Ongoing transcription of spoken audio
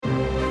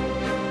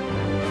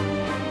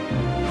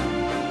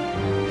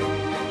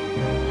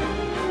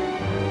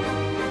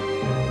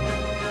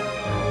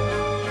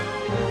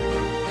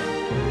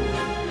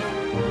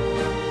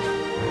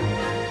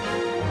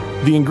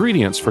The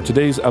ingredients for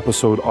today's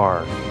episode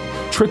are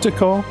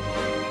trittico,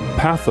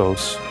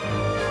 pathos,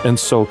 and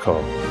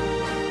SoCo.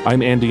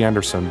 I'm Andy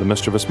Anderson, the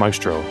mischievous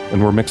maestro,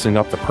 and we're mixing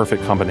up the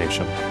perfect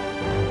combination.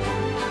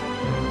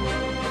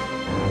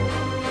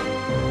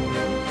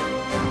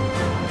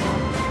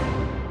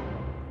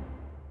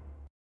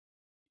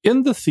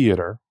 In the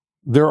theater,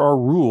 there are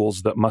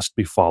rules that must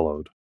be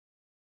followed.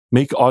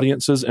 Make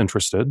audiences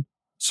interested,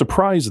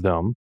 surprise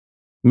them,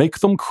 make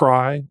them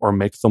cry, or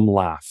make them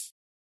laugh.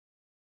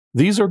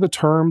 These are the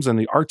terms and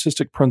the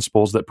artistic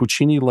principles that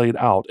Puccini laid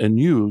out and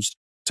used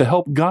to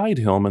help guide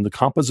him in the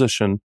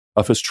composition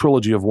of his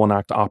trilogy of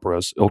one-act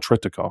operas, Il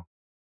Trittico.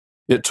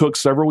 It took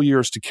several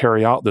years to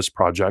carry out this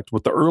project,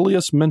 with the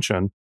earliest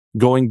mention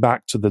going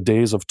back to the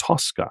days of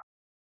Tosca.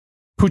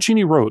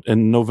 Puccini wrote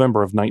in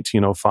November of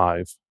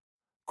 1905,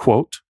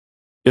 quote,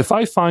 "If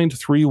I find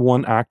 3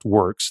 one-act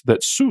works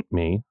that suit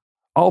me,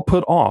 I'll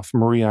put off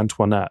Marie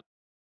Antoinette."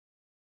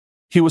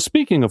 He was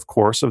speaking, of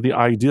course, of the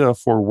idea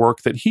for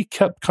work that he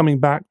kept coming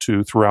back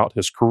to throughout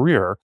his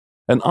career,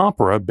 an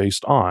opera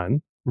based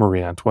on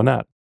Marie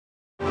Antoinette.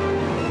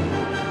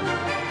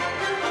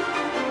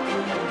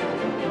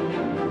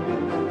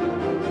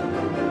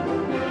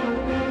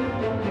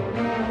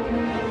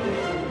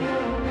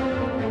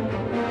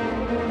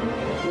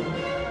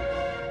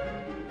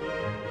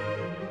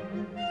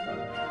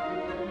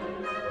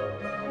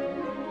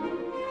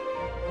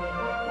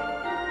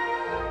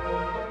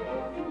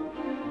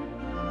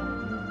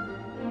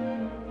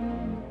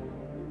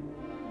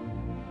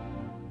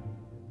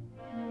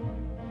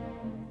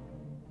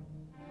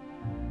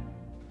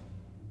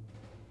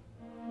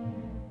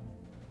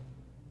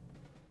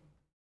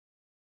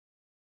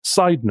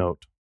 Side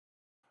note,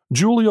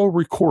 Giulio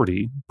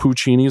Ricordi,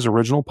 Puccini's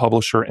original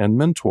publisher and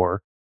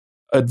mentor,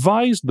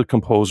 advised the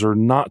composer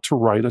not to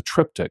write a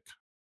triptych.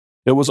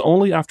 It was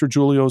only after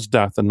Giulio's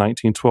death in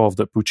 1912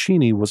 that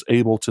Puccini was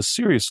able to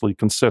seriously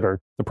consider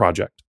the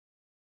project.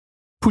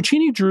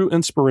 Puccini drew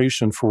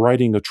inspiration for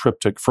writing a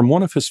triptych from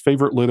one of his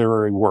favorite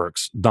literary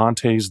works,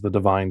 Dante's The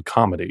Divine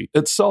Comedy,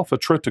 itself a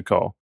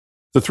trittico.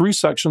 The 3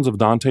 sections of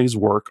Dante's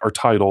work are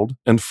titled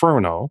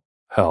Inferno,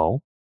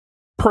 Hell,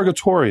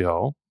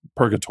 Purgatorio,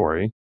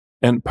 Purgatory,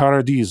 and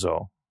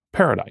Paradiso,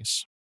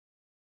 Paradise.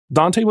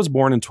 Dante was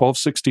born in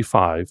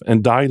 1265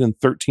 and died in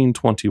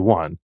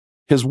 1321.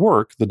 His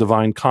work, The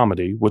Divine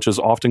Comedy, which is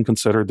often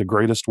considered the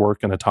greatest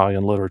work in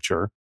Italian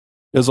literature,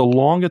 is a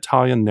long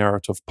Italian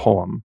narrative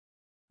poem.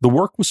 The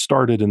work was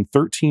started in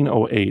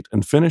 1308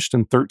 and finished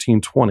in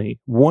 1320,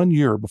 1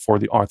 year before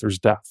the author's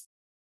death.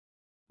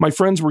 My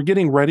friends, we're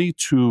getting ready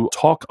to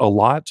talk a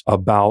lot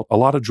about a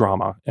lot of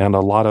drama and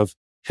a lot of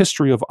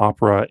history of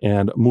opera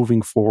and moving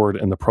forward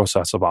in the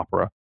process of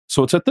opera.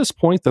 So it's at this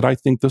point that I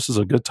think this is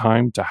a good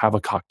time to have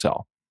a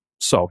cocktail.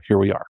 So here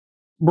we are.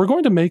 We're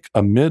going to make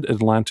a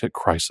mid-Atlantic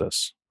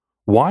crisis.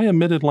 Why a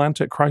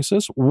mid-Atlantic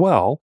crisis?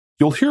 Well,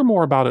 you'll hear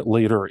more about it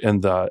later in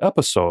the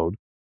episode,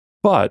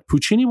 but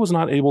Puccini was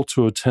not able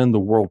to attend the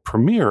world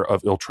premiere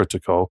of Il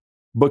Trittico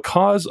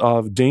because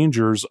of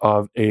dangers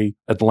of a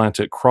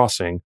Atlantic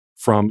crossing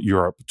from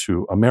Europe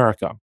to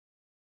America.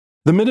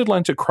 The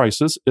Mid-Atlantic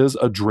Crisis is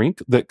a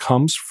drink that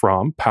comes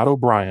from Pat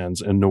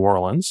O'Brien's in New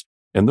Orleans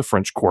in the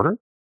French Quarter.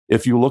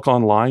 If you look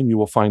online, you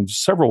will find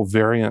several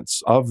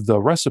variants of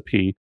the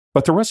recipe,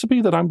 but the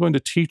recipe that I'm going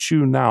to teach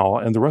you now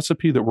and the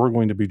recipe that we're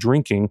going to be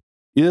drinking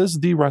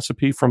is the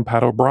recipe from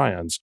Pat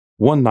O'Brien's.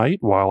 One night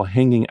while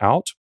hanging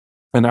out,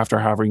 and after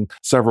having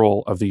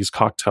several of these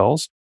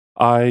cocktails,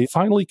 I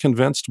finally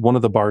convinced one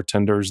of the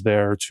bartenders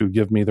there to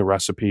give me the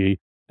recipe,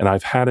 and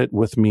I've had it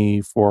with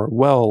me for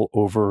well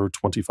over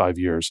 25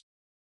 years.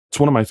 It's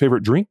one of my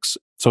favorite drinks,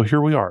 so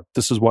here we are.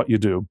 This is what you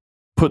do.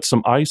 Put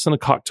some ice in a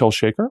cocktail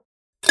shaker,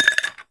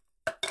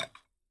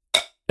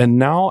 and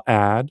now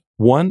add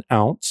 1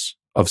 ounce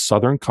of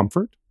Southern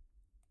Comfort.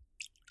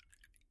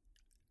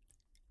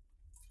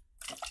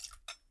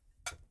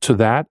 To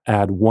that,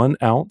 add 1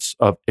 ounce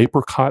of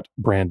apricot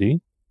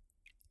brandy,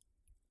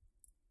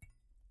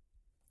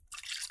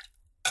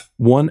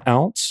 1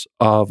 ounce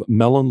of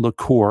melon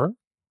liqueur,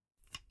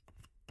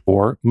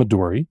 or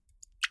Midori,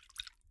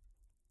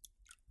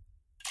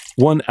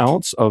 1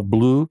 ounce of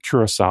blue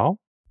curacao,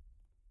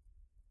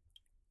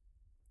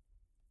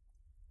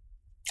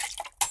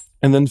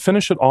 and then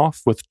finish it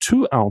off with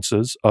 2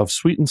 ounces of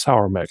sweet and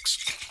sour mix.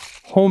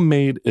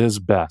 Homemade is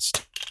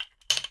best.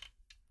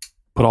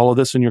 Put all of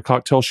this in your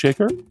cocktail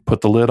shaker,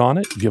 put the lid on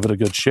it, give it a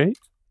good shake.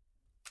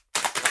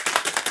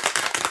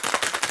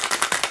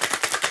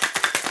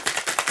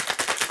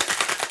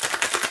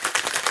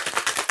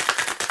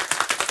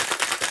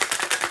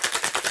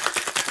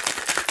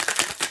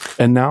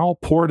 And now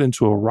pour it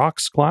into a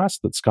rocks glass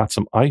that's got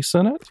some ice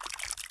in it.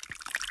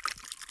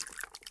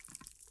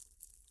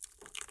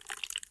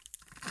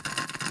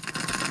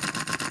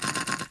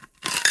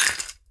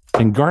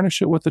 And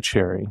garnish it with a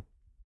cherry.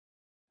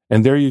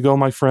 And there you go,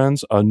 my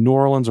friends, a New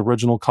Orleans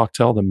original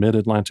cocktail, the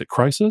Mid-Atlantic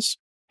Crisis.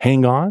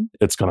 Hang on,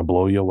 it's going to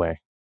blow you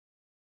away.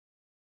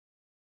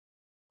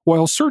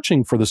 While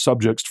searching for the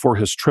subjects for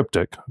his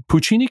triptych,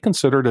 Puccini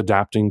considered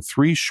adapting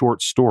 3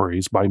 short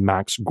stories by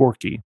Max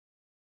Gorky.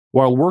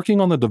 While working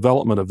on the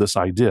development of this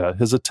idea,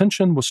 his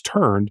attention was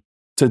turned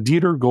to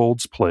Dieter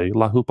Gold's play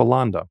La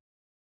Hupalanda.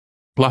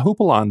 La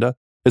Hupalanda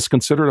is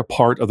considered a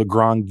part of the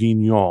Grand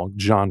Guignol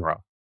genre.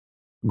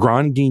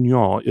 Grand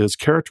Guignol is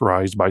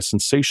characterized by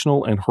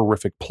sensational and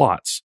horrific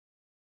plots.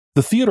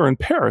 The theater in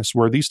Paris,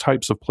 where these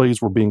types of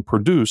plays were being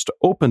produced,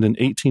 opened in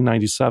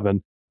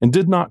 1897 and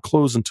did not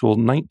close until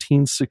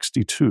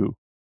 1962.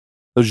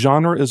 The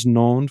genre is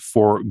known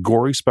for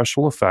gory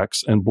special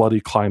effects and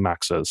bloody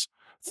climaxes.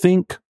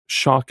 Think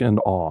shock and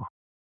awe.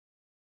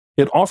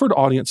 It offered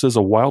audiences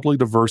a wildly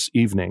diverse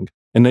evening,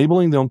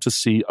 enabling them to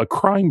see a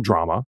crime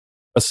drama,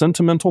 a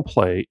sentimental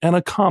play, and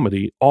a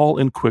comedy all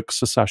in quick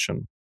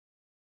succession.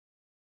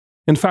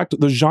 In fact,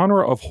 the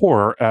genre of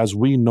horror as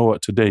we know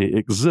it today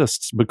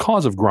exists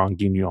because of Grand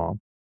Guignol.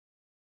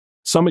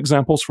 Some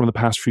examples from the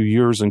past few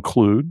years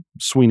include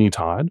Sweeney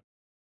Todd,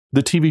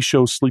 the TV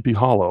show Sleepy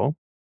Hollow,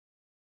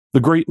 the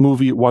great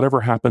movie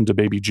Whatever Happened to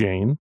Baby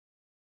Jane,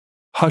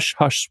 Hush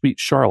Hush Sweet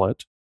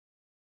Charlotte,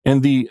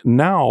 and the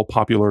now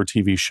popular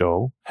TV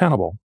show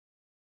Hannibal.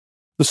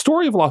 The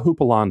story of La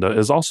Hupalanda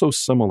is also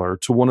similar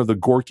to one of the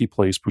Gorky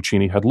plays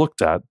Puccini had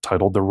looked at,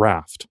 titled The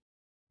Raft.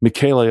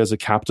 Michele is a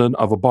captain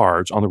of a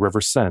barge on the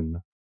River Seine.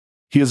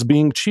 He is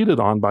being cheated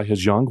on by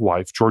his young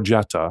wife,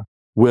 Giorgetta,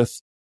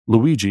 with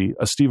Luigi,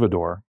 a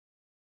stevedore.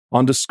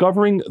 On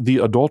discovering the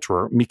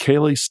adulterer,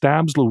 Michele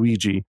stabs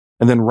Luigi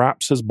and then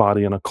wraps his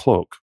body in a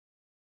cloak.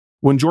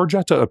 When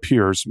Giorgetta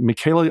appears,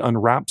 Michele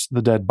unwraps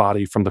the dead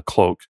body from the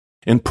cloak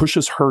and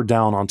pushes her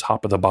down on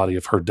top of the body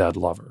of her dead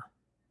lover.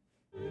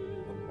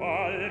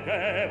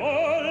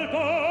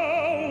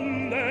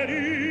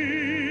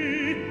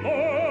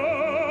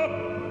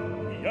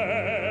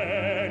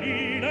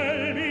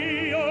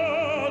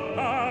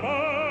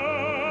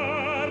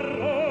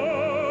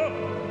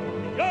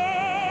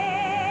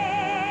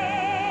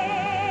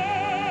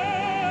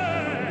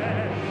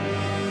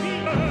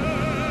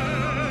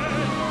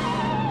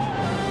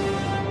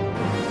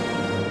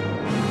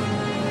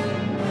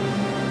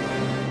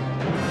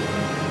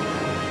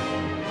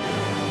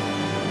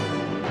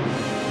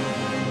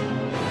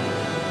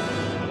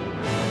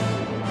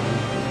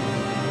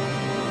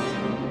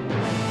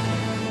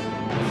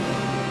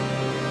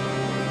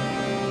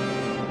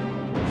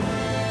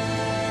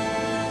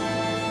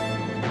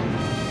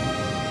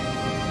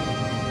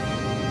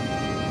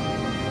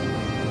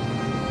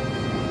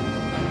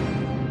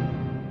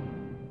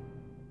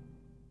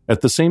 At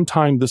the same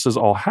time this is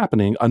all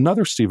happening,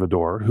 another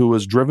stevedore, who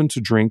is driven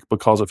to drink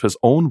because of his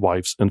own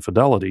wife's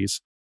infidelities,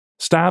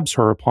 stabs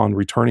her upon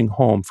returning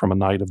home from a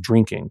night of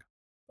drinking.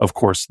 Of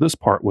course, this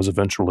part was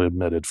eventually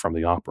omitted from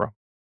the opera.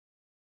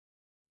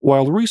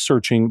 While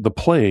researching the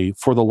play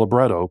for the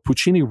libretto,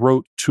 Puccini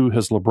wrote to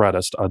his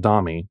librettist,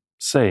 Adami,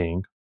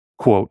 saying,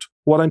 quote,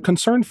 "What I'm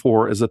concerned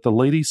for is that the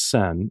Lady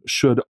Seine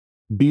should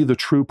be the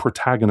true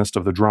protagonist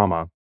of the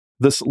drama.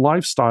 This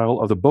lifestyle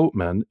of the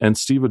boatmen and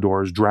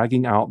stevedores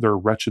dragging out their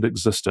wretched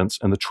existence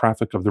in the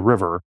traffic of the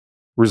river,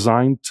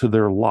 resigned to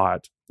their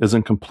lot, is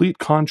in complete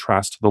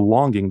contrast to the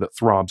longing that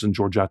throbs in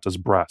Giorgetta's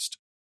breast,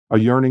 a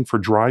yearning for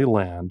dry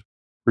land,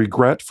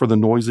 regret for the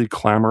noisy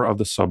clamor of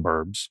the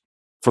suburbs,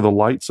 for the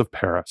lights of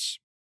Paris.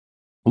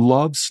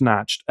 Love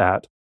snatched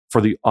at for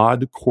the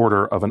odd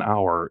quarter of an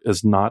hour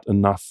is not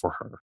enough for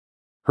her.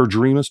 Her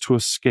dream is to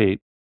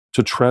escape,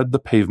 to tread the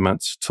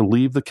pavements, to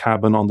leave the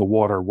cabin on the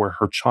water where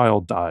her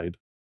child died.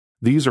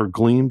 These are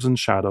gleams and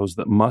shadows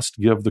that must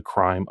give the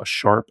crime a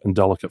sharp and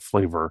delicate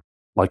flavor,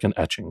 like an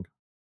etching."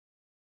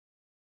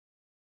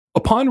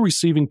 Upon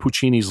receiving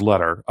Puccini's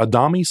letter,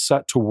 Adami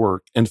set to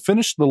work and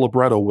finished the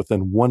libretto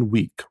within 1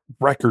 week,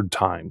 record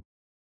time.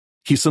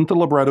 He sent the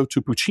libretto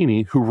to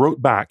Puccini, who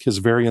wrote back his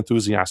very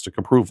enthusiastic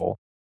approval.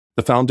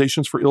 The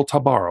foundations for Il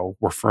Tabarro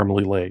were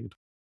firmly laid.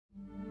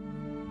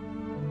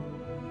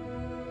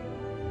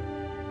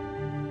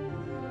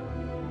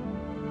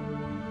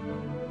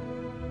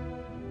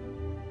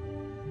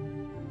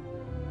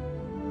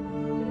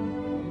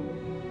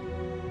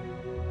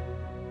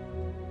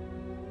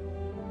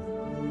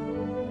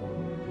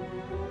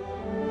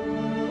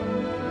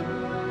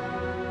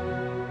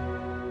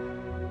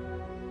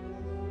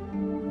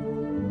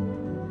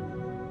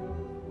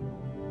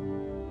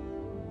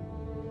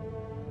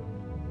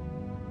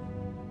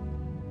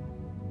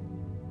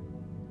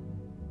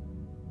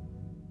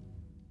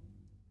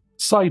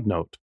 Side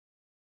note,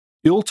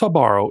 Il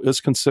Tabarro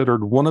is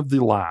considered one of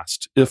the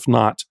last, if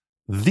not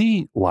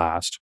the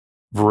last,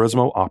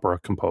 Verismo opera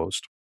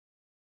composed.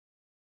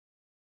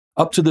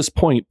 Up to this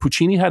point,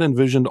 Puccini had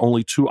envisioned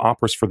only 2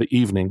 operas for the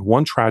evening,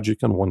 one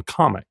tragic and one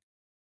comic.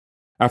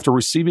 After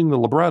receiving the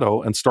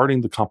libretto and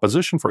starting the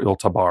composition for Il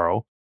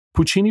Tabarro,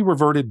 Puccini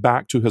reverted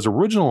back to his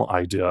original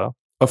idea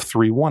of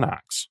 3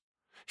 one-acts.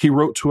 He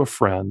wrote to a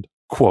friend,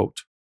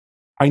 quote,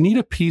 "I need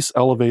a piece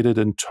elevated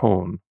in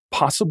tone,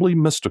 possibly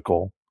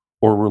mystical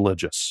or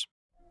religious."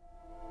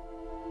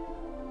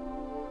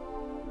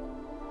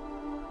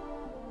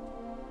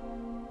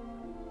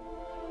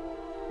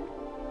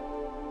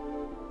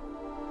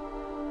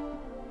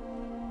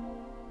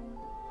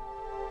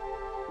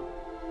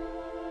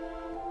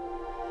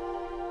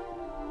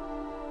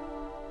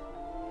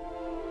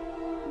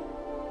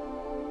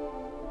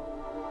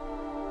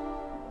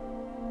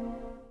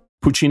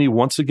 Puccini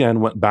once again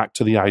went back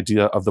to the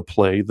idea of the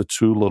play The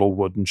Two Little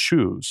Wooden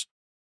Shoes,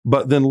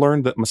 but then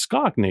learned that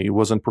Mascagni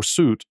was in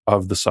pursuit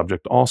of the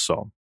subject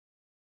also.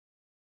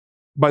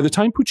 By the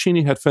time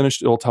Puccini had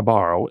finished Il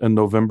Tabarro in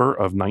November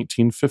of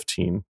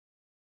 1915,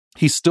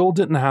 he still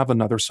didn't have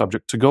another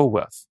subject to go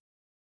with.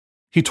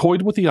 He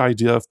toyed with the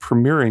idea of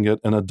premiering it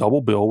in a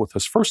double bill with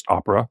his first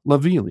opera, La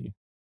Ville.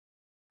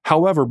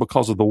 However,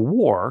 because of the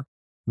war,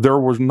 there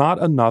were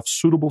not enough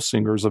suitable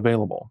singers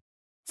available.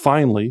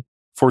 Finally,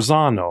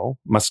 Forzano,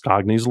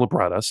 Mascagni's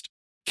librettist,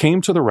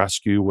 came to the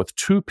rescue with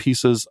two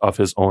pieces of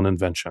his own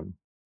invention.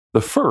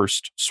 The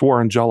first,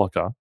 Suor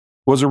Angelica,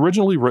 was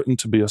originally written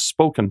to be a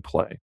spoken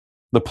play.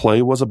 The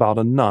play was about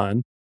a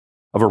nun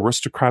of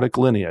aristocratic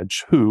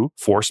lineage who,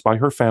 forced by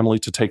her family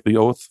to take the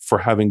oath for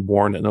having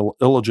borne an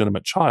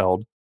illegitimate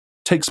child,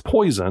 takes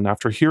poison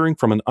after hearing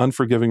from an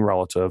unforgiving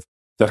relative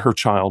that her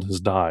child has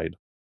died.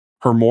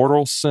 Her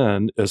mortal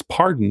sin is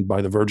pardoned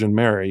by the Virgin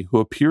Mary, who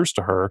appears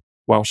to her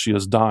while she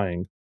is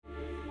dying.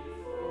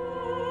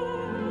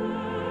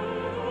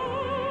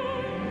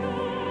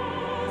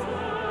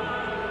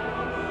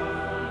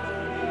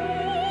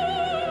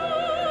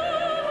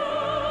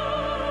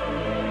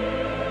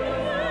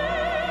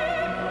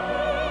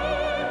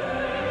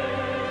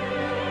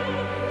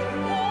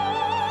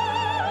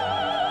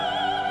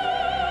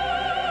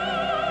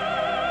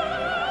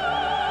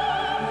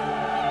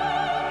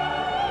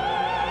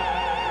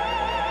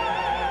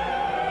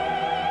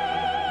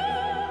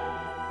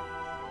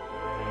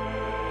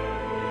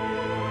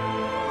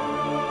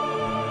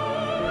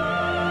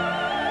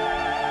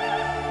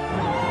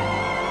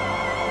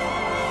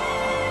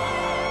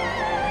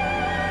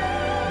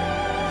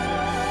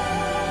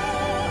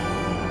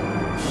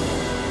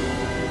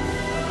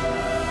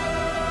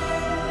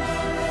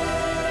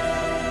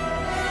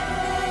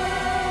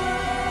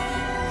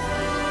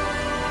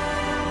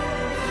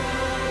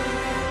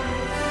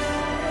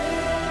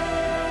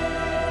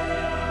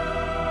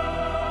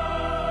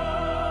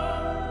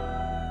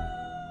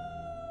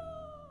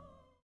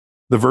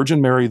 The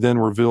Virgin Mary then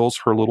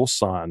reveals her little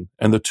son,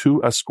 and the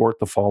two escort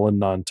the fallen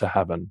nun to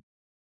heaven.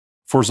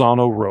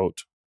 Forzano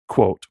wrote,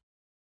 quote,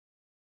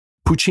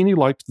 Puccini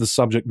liked the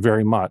subject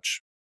very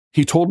much.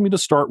 He told me to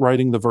start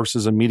writing the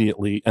verses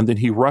immediately, and then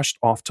he rushed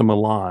off to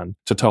Milan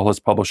to tell his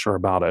publisher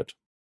about it.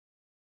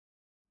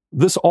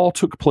 This all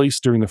took place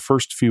during the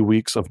first few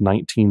weeks of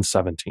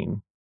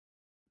 1917.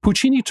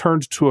 Puccini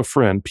turned to a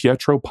friend,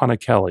 Pietro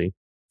Panichelli,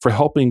 for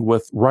helping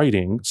with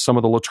writing some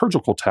of the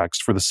liturgical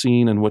text for the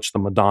scene in which the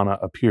Madonna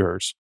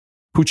appears.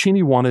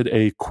 Puccini wanted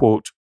a,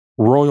 quote,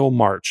 royal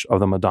march of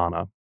the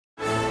Madonna.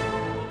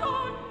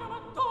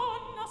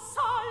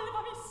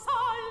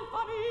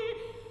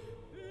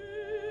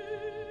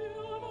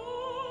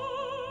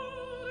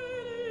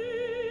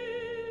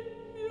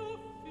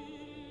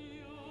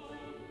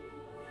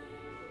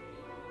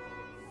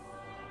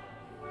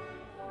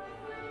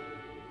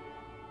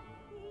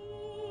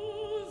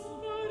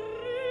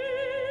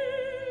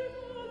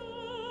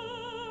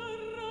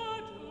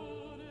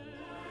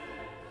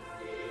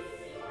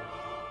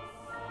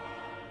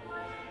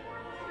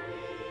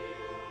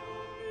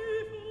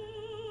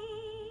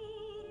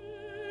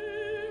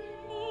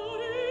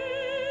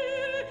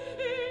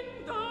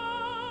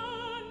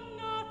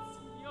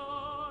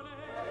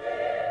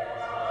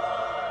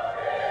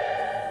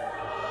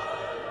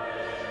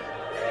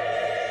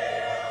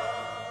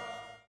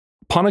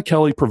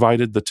 Panichelli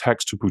provided the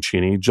text to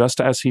Puccini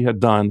just as he had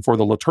done for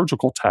the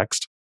liturgical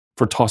text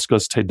for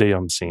Tosca's Te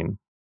Deum scene.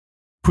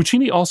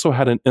 Puccini also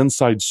had an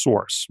inside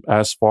source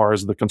as far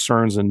as the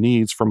concerns and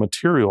needs for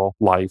material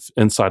life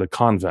inside a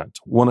convent.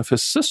 One of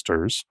his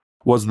sisters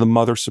was the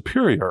Mother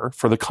Superior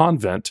for the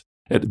convent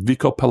at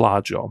Vico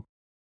Pelagio.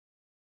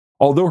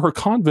 Although her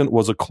convent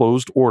was a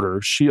closed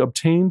order, she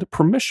obtained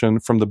permission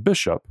from the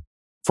bishop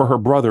for her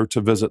brother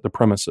to visit the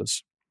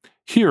premises.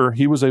 Here,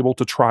 he was able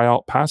to try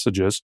out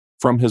passages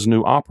from his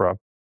new opera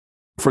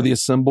for the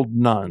assembled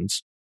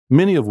nuns,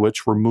 many of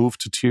which were moved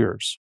to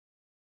tears.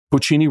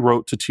 Puccini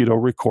wrote to Tito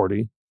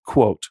Ricordi,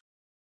 quote,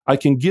 I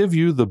can give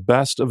you the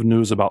best of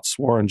news about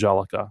Suor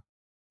Angelica.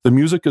 The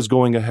music is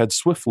going ahead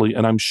swiftly,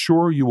 and I'm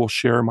sure you will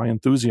share my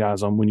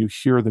enthusiasm when you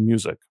hear the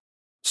music.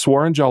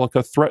 Suor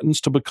Angelica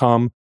threatens to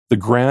become the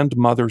Grand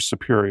Mother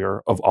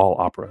Superior of all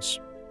operas.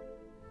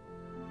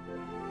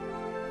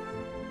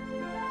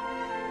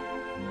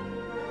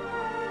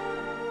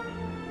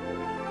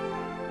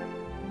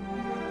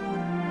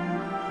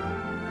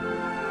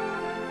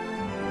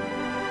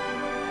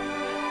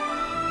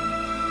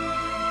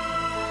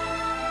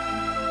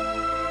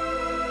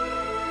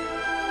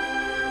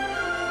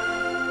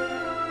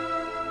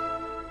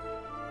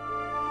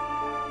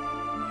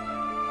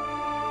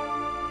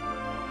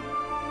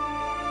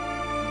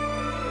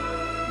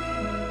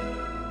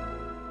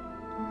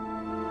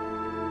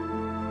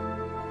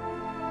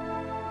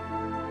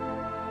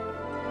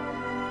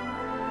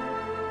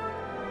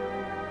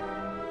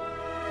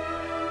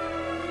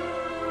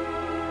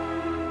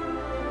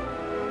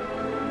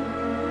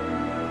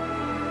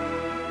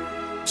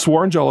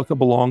 Suor Angelica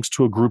belongs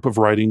to a group of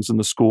writings in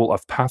the school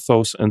of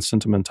pathos and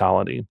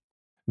sentimentality.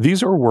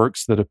 These are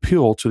works that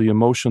appeal to the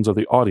emotions of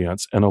the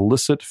audience and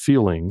elicit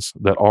feelings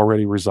that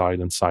already reside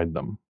inside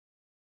them.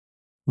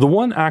 The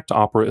one-act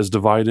opera is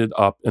divided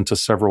up into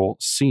several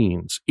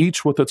scenes,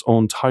 each with its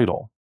own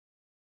title.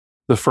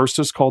 The first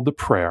is called the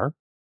Prayer,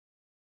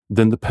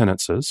 then the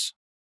Penances.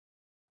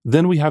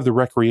 Then we have the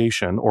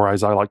Recreation, or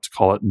as I like to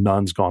call it,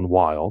 Nuns Gone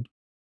Wild.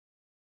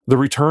 The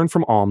Return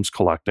from Alms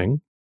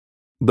Collecting,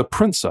 the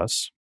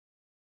Princess,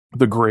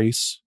 the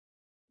Grace,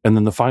 and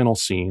then the final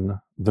scene,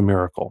 the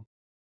Miracle.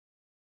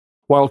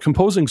 While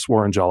composing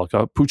Suor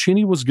Angelica,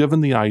 Puccini was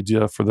given the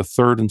idea for the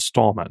third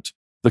installment,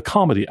 the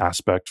comedy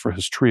aspect for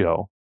his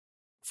trio.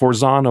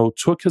 Forzano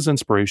took his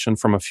inspiration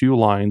from a few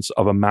lines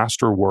of a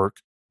master work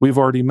we've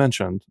already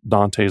mentioned,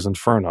 Dante's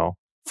Inferno,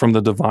 from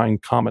the Divine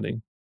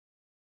Comedy.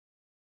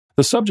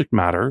 The subject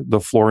matter, the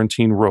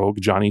Florentine rogue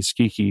Gianni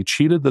Schicchi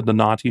cheated the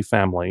Donati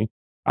family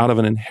out of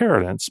an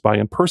inheritance by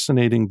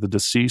impersonating the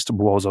deceased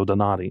Buoso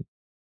Donati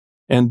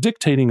and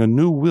dictating a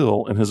new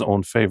will in his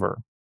own favor.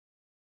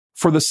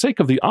 For the sake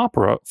of the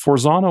opera,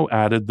 Forzano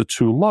added the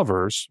two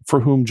lovers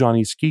for whom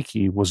Gianni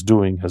Schicchi was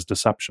doing his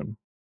deception.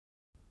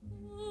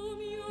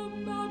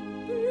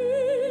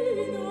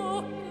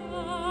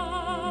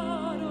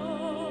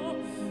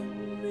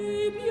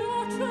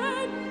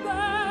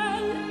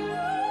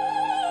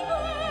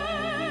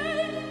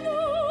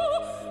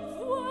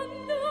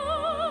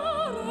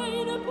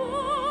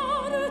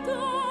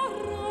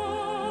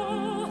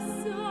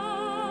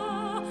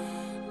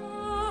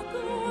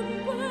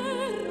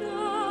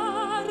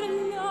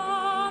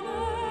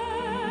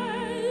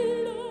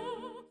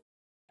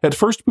 At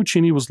first,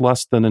 Puccini was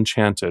less than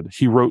enchanted.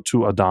 He wrote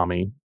to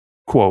Adami,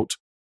 quote,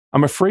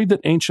 "I'm afraid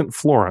that ancient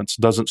Florence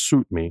doesn't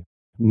suit me,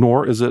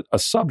 nor is it a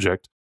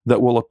subject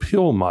that will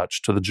appeal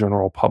much to the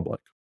general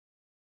public."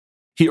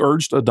 He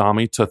urged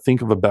Adami to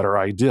think of a better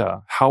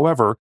idea.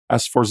 However,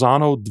 as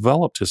Forzano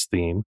developed his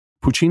theme,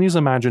 Puccini's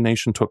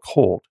imagination took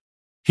hold.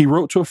 He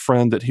wrote to a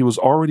friend that he was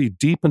already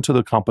deep into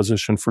the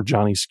composition for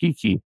Gianni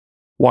Schicchi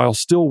while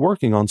still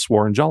working on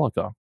Suor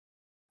Angelica.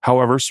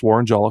 However, Suor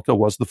Angelica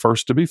was the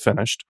first to be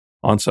finished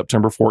on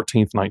September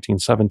 14,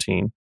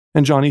 1917,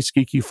 and Gianni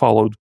Schicchi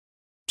followed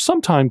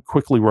sometime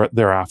quickly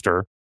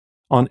thereafter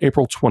on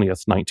April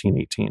 20th,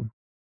 1918.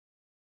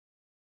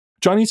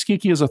 Gianni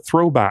Schicchi is a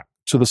throwback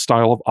to the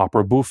style of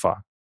opera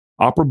buffa.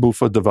 Opera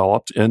buffa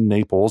developed in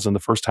Naples in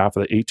the first half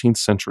of the 18th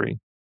century.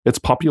 Its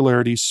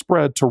popularity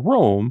spread to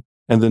Rome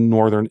and then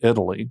northern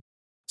Italy.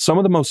 Some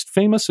of the most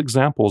famous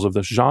examples of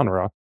this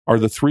genre are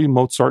the three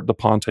Mozart da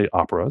Ponte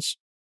operas,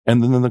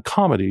 and then the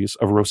comedies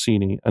of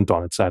Rossini and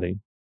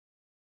Donizetti.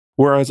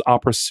 Whereas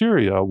opera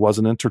seria was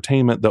an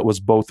entertainment that was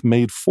both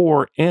made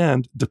for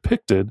and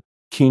depicted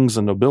kings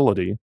and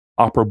nobility,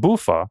 opera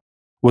buffa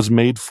was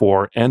made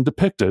for and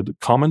depicted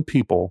common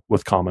people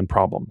with common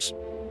problems.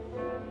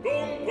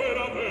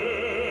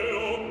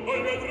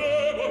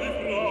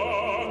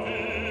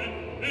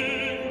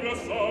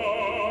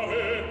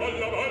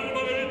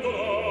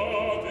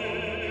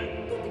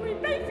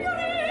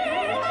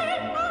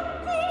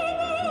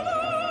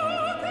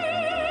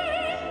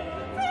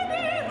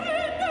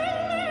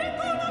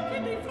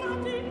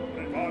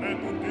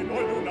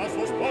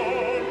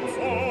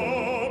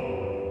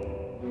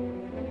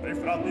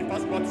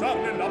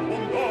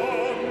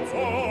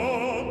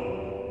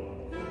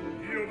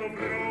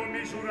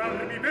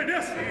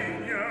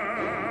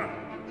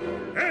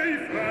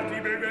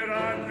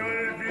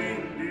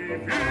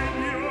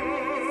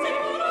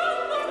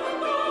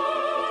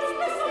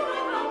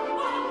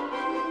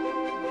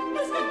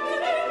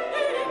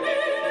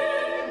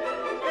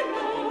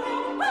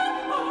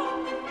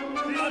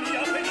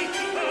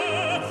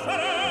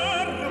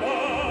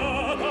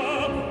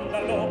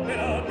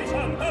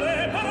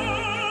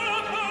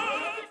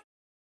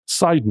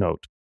 Side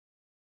note: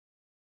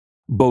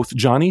 both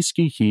Gianni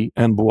Schicchi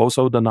and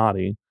Buoso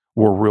Donati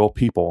were real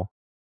people.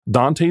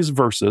 Dante's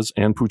verses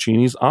and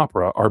Puccini's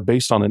opera are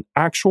based on an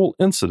actual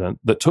incident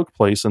that took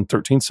place in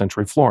 13th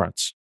century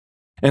Florence.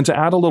 And to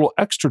add a little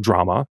extra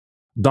drama,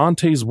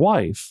 Dante's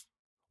wife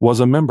was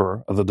a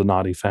member of the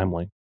Donati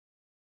family.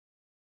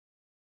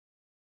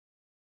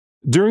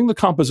 During the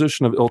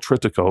composition of Il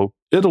Trittico,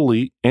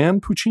 Italy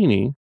and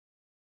Puccini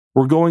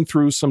were going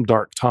through some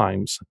dark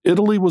times.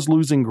 Italy was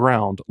losing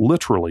ground,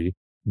 literally,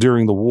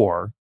 during the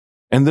war,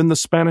 and then the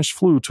Spanish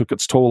flu took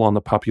its toll on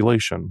the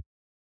population.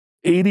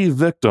 80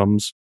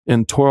 victims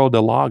in Torre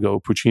del Lago,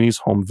 Puccini's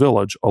home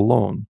village,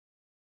 alone.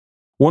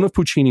 One of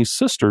Puccini's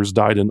sisters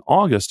died in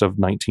August of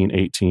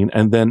 1918,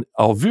 and then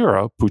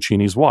Elvira,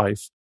 Puccini's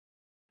wife,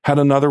 had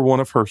another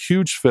one of her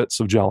huge fits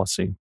of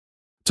jealousy.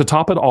 To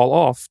top it all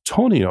off,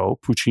 Tonio,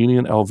 Puccini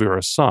and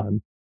Elvira's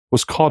son,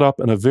 was caught up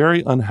in a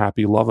very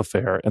unhappy love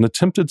affair and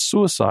attempted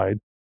suicide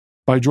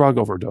by drug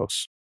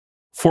overdose.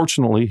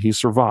 Fortunately, he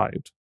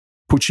survived.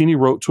 Puccini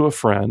wrote to a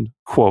friend,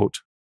 quote,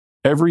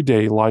 "Every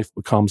day life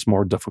becomes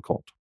more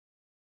difficult."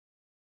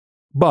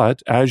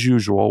 But, as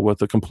usual, with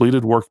the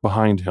completed work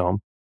behind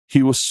him,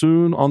 he was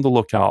soon on the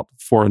lookout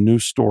for a new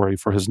story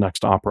for his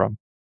next opera.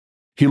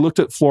 He looked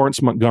at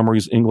Florence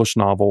Montgomery's English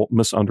novel,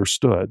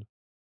 Misunderstood.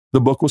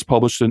 The book was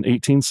published in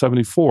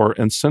 1874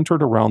 and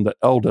centered around the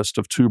eldest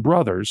of two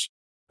brothers,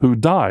 who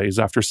dies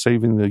after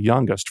saving the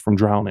youngest from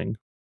drowning.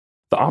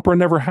 The opera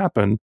never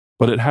happened,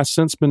 but it has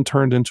since been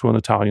turned into an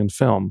Italian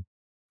film,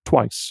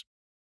 twice.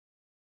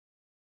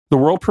 The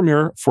world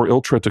premiere for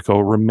Il Trittico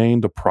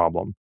remained a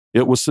problem.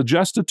 It was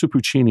suggested to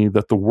Puccini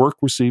that the work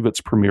receive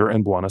its premiere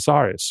in Buenos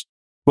Aires,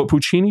 but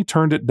Puccini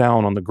turned it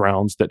down on the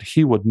grounds that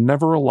he would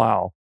never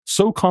allow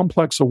so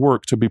complex a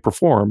work to be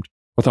performed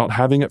without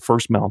having it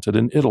first mounted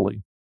in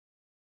Italy.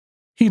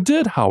 He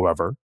did,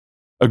 however,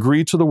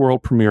 agree to the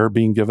world premiere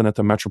being given at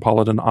the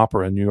Metropolitan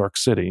Opera in New York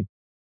City,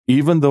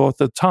 even though at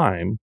the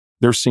time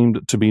there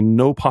seemed to be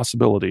no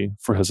possibility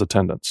for his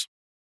attendance.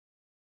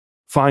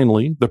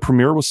 Finally, the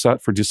premiere was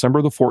set for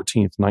December the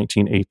 14th,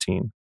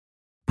 1918.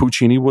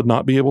 Puccini would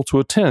not be able to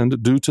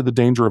attend due to the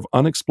danger of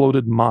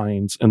unexploded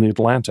mines in the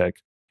Atlantic,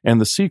 and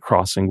the sea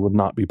crossing would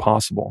not be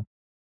possible.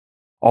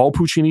 All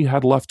Puccini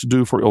had left to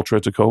do for Il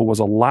Trittico was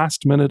a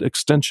last-minute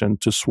extension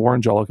to Suor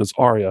Angelica's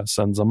aria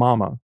Senza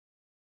Mamma.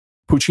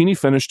 Puccini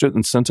finished it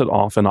and sent it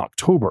off in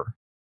October.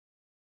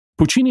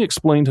 Puccini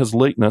explained his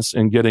lateness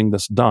in getting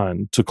this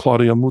done to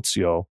Claudia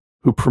Muzio,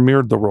 who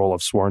premiered the role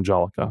of Suor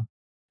Angelica.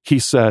 He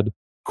said,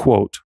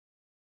 quote,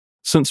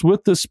 "Since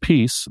with this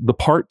piece, the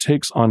part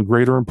takes on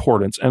greater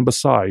importance, and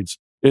besides,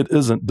 it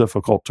isn't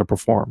difficult to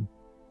perform."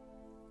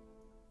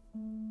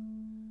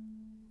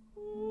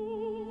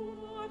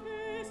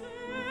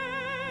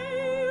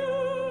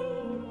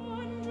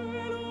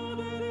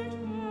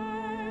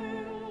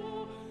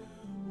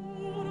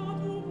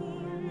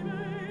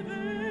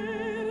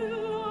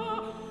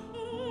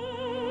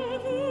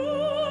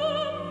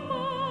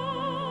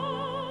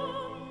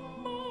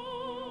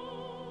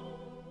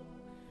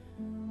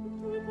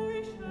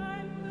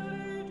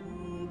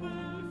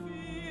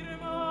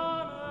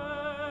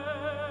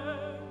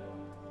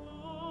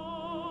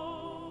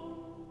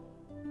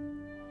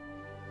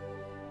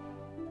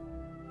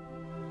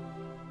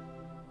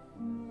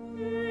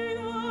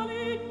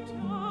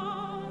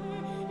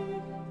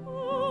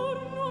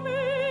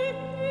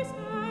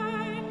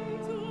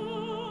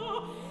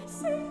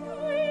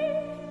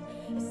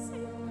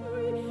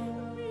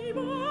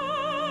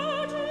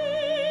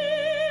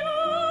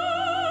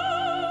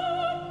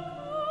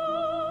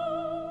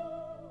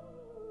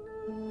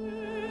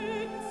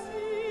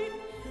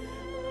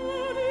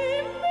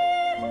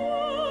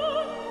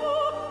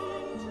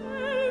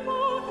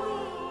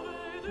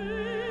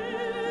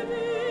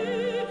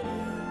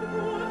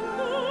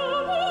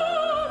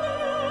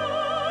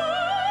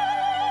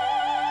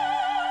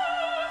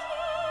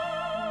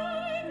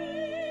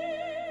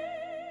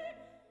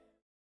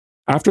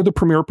 After the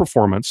premiere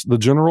performance, the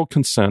general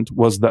consent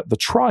was that the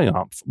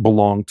triumph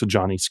belonged to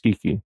Gianni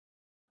Schicchi.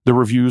 The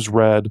reviews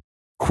read,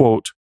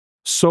 quote,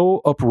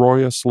 "So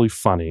uproariously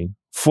funny,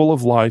 full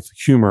of life,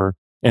 humor,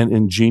 and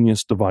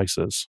ingenious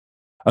devices."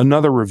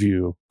 Another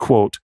review,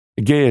 quote,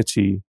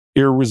 "Gaiety,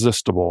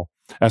 irresistible,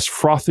 as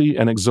frothy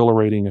and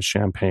exhilarating as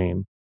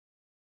champagne."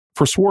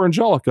 For Suor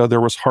Angelica,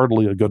 there was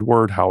hardly a good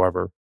word,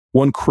 however.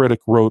 One critic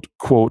wrote,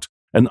 quote,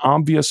 "An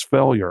obvious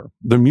failure,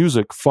 the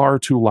music far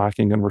too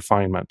lacking in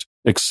refinement,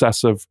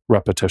 excessive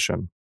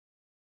repetition."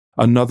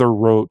 Another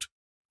wrote,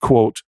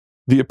 quote,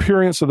 "The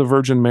appearance of the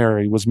Virgin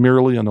Mary was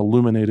merely an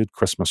illuminated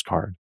Christmas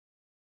card."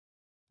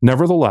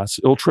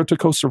 Nevertheless, Il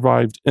Trittico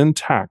survived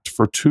intact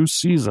for 2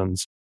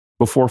 seasons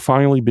before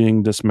finally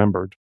being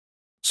dismembered.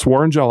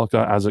 Suor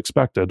Angelica, as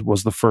expected,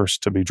 was the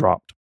first to be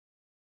dropped.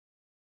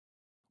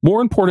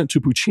 More important to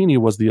Puccini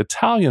was the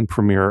Italian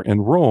premiere in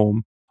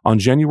Rome on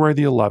January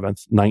the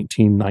 11th,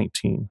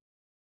 1919.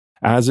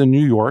 As in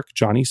New York,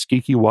 Gianni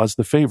Schicchi was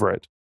the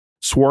favorite.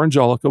 Suor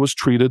Angelica was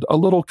treated a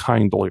little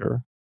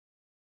kindlier.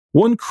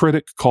 One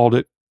critic called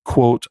it,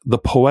 quote, "the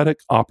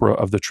poetic opera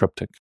of the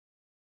triptych."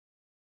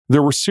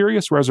 There were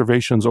serious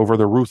reservations over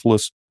the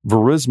ruthless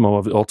verismo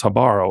of il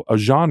tabaro, a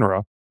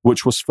genre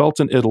which was felt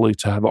in Italy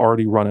to have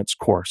already run its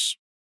course.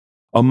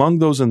 Among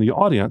those in the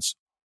audience,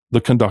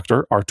 the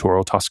conductor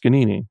Arturo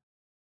Toscanini.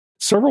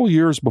 Several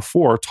years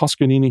before,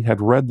 Toscanini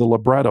had read the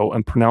libretto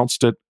and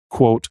pronounced it,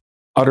 quote,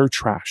 "utter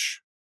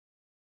trash."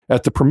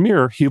 At the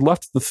premiere, he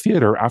left the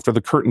theater after the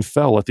curtain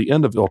fell at the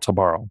end of Il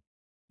Tabaro.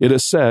 It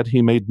is said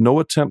he made no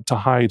attempt to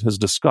hide his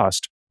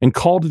disgust and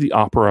called the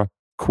opera,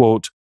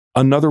 quote,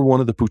 "another one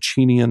of the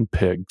Puccinian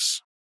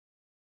pigs."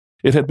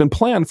 It had been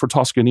planned for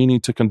Toscanini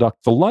to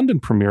conduct the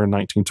London premiere in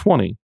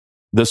 1920.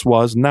 This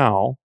was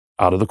now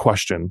out of the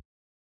question.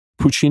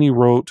 Puccini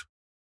wrote,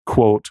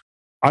 quote,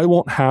 "I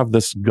won't have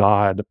this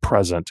god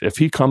present. If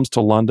he comes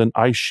to London,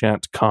 I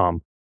shan't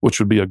come, which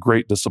would be a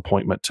great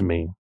disappointment to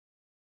me."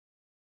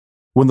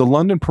 When the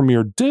London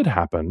premiere did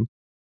happen,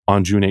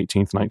 on June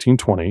 18th,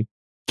 1920,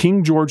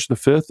 King George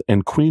V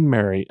and Queen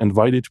Mary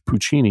invited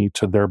Puccini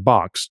to their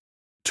box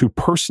to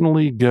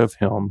personally give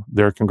him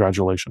their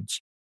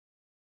congratulations.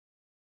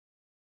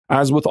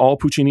 As with all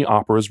Puccini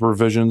operas,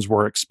 revisions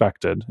were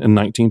expected. In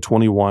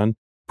 1921,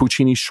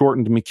 Puccini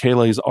shortened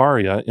Michele's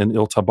aria in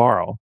Il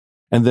Tabaro,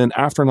 and then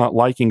after not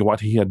liking what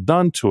he had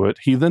done to it,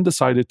 he then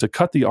decided to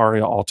cut the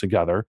aria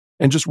altogether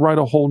and just write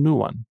a whole new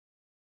one.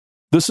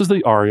 This is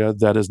the aria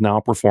that is now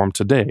performed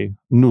today,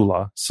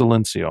 Nulla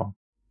Silenzio.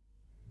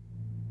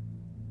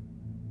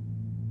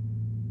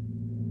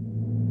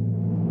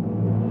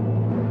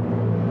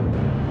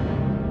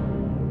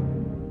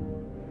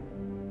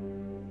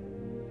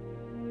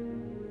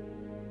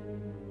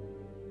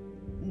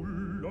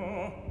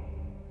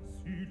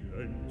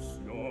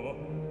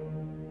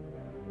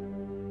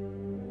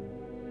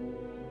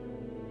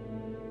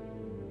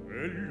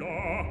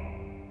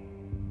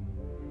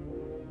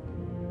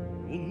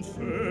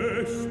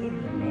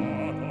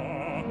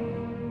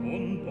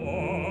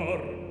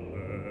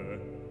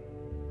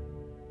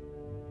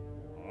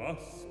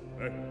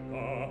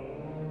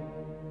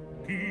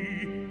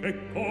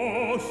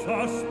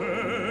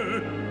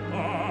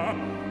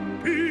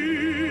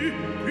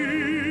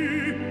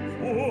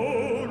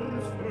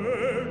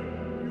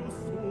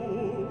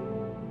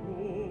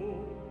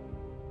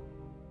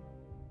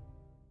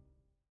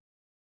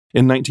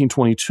 In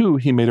 1922,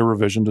 he made a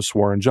revision to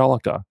Suor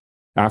Angelica.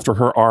 After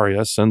her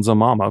aria, Senza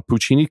Mamma,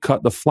 Puccini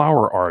cut the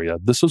flower aria.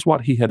 This is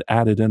what he had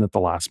added in at the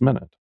last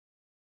minute.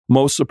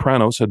 Most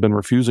sopranos had been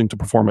refusing to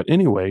perform it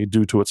anyway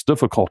due to its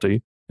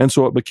difficulty, and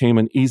so it became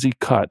an easy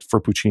cut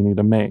for Puccini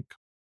to make.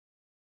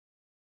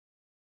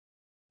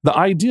 The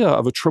idea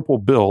of a triple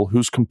bill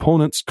whose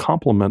components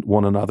complement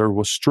one another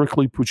was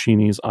strictly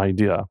Puccini's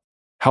idea.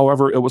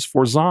 However, it was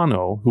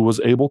Forzano who was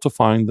able to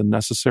find the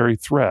necessary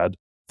thread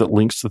that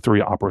links the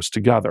three operas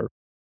together.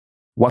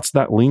 What's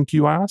that link,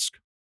 you ask?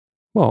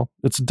 Well,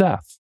 it's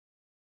death.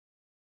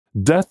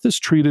 Death is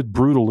treated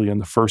brutally in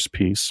the first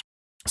piece,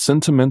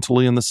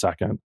 sentimentally in the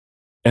second,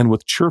 and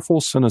with cheerful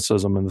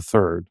cynicism in the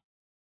third.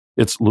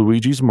 It's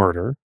Luigi's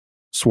murder,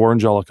 Suor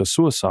Angelica's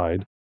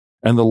suicide,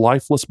 and the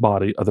lifeless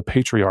body of the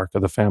patriarch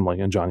of the family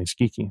in Gianni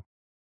Schicchi.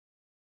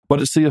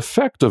 But it's the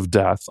effect of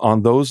death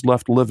on those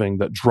left living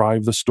that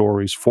drive the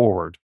stories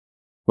forward.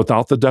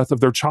 Without the death of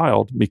their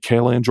child,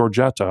 Michele and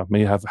Giorgetta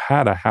may have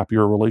had a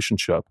happier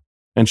relationship,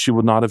 and she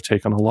would not have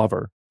taken a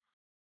lover.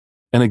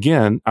 And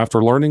again,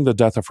 after learning the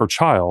death of her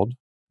child,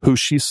 who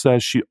she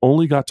says she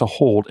only got to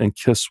hold and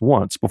kiss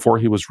once before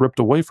he was ripped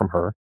away from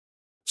her,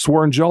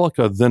 Suor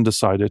Angelica then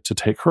decided to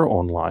take her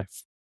own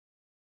life.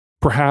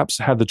 Perhaps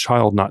had the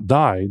child not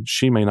died,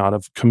 she may not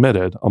have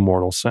committed a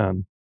mortal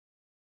sin.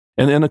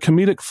 And in a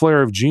comedic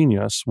flare of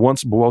genius,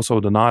 once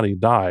Buoso Donati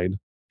died,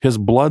 his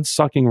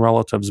blood-sucking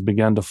relatives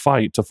began to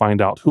fight to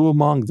find out who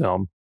among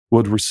them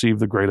would receive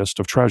the greatest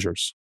of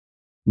treasures,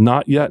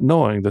 not yet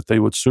knowing that they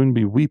would soon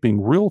be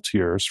weeping real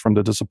tears from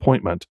the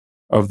disappointment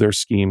of their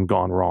scheme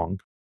gone wrong.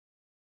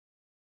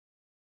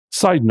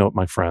 Side note,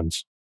 my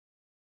friends,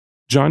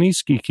 Gianni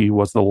Schicchi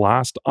was the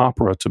last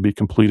opera to be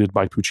completed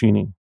by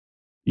Puccini.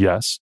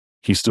 Yes,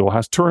 he still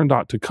has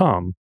Turandot to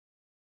come,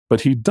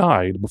 but he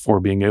died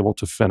before being able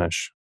to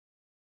finish.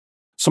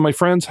 So my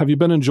friends, have you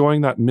been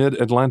enjoying that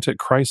mid-Atlantic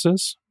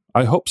crisis?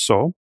 I hope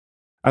so.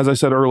 As I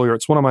said earlier,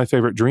 it's one of my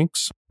favorite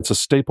drinks. It's a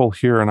staple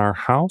here in our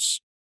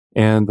house.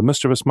 And the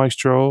Mischievous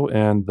Maestro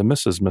and the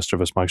Mrs.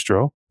 Mischievous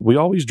Maestro, we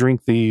always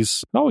drink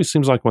these. It always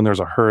seems like when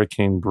there's a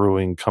hurricane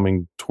brewing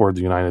coming toward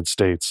the United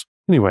States.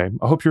 Anyway,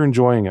 I hope you're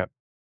enjoying it.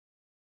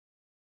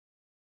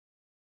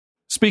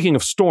 Speaking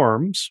of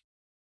storms,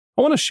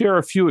 I want to share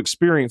a few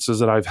experiences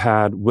that I've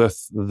had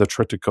with the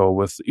trittico,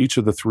 with each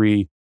of the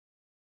three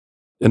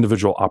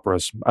individual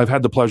operas. I've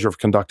had the pleasure of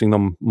conducting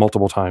them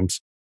multiple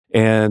times,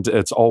 and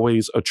it's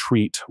always a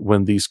treat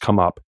when these come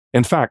up.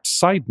 In fact,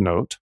 side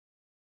note,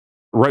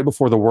 right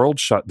before the world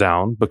shut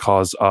down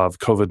because of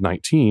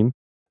COVID-19,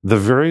 the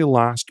very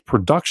last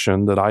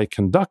production that I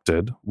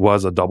conducted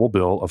was a double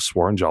bill of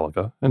Suor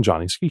Angelica and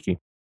Gianni Schicchi.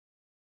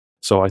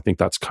 So I think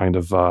that's kind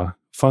of a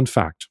fun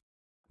fact.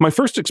 My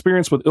first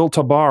experience with Il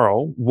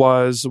Tabaro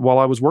was while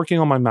I was working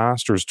on my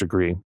master's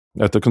degree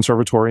at the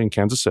conservatory in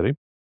Kansas City.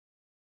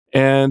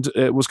 And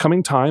it was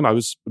coming time. I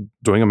was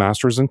doing a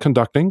master's in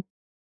conducting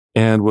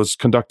and was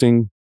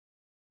conducting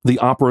the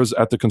operas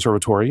at the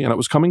conservatory. And it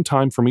was coming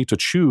time for me to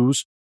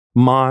choose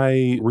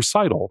my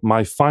recital,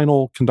 my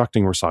final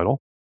conducting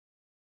recital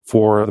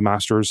for the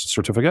master's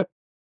certificate.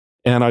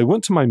 And I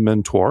went to my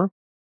mentor,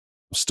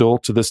 still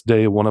to this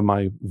day, one of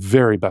my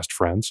very best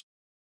friends.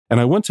 And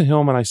I went to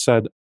him and I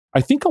said,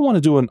 I think I want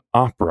to do an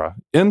opera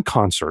in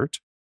concert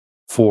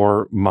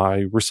for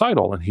my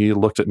recital. And he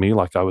looked at me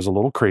like I was a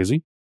little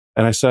crazy.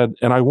 And I said,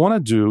 and I want to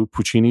do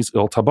Puccini's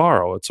Il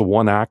Tabaro. It's a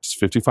one act, it's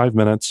 55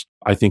 minutes.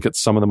 I think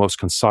it's some of the most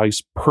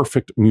concise,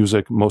 perfect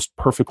music, most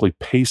perfectly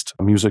paced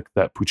music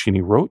that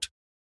Puccini wrote.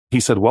 He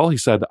said,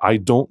 I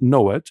don't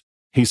know it.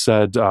 He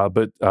said,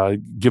 but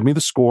give me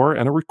the score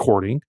and a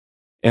recording.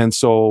 And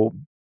so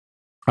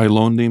I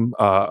loaned him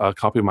a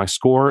copy of my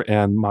score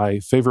and my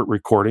favorite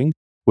recording,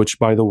 which,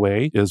 by the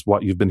way, is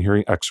what you've been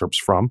hearing excerpts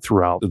from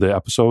throughout the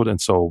episode.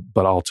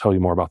 But I'll tell you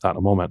more about that in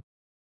a moment.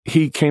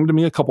 He came to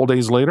me a couple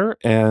days later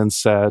and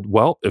said,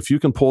 well, if you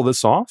can pull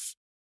this off,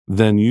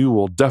 then you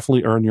will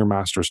definitely earn your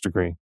master's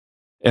degree.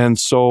 And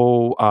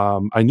so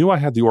I knew I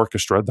had the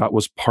orchestra. That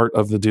was part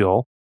of the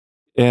deal.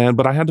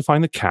 But I had to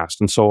find the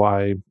cast. And so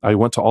I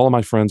went to all of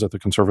my friends at the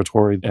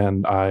conservatory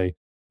and I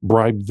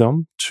bribed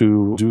them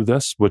to do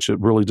this, which it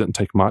really didn't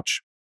take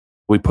much.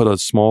 We put a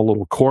small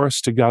little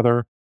chorus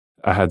together.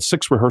 I had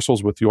 6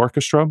 rehearsals with the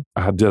orchestra.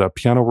 I did a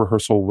piano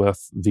rehearsal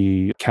with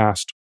the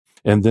cast.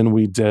 And then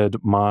we did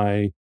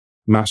my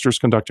master's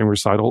conducting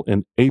recital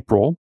in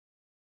April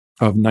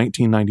of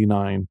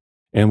 1999.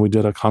 And we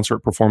did a concert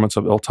performance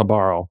of Il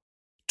Tabarro.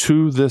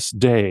 To this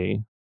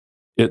day,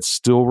 it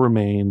still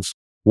remains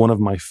one of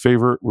my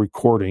favorite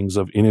recordings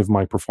of any of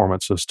my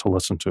performances to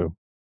listen to.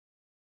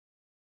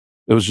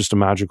 It was just a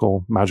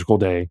magical, magical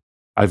day.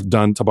 I've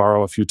done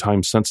Tabarro a few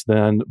times since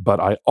then, but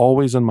I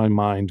always in my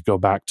mind go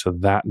back to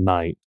that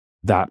night,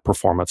 that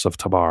performance of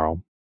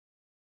Tabarro.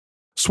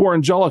 Suor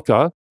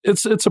Angelica,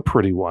 it's a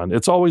pretty one.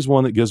 It's always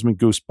one that gives me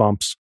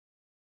goosebumps.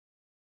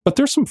 But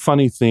there's some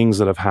funny things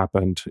that have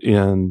happened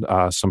in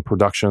some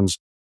productions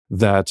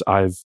that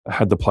I've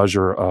had the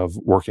pleasure of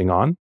working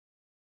on.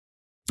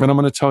 And I'm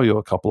going to tell you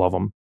a couple of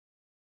them.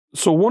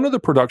 So one of the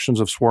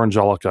productions of Suor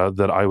Angelica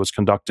that I was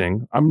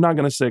conducting, I'm not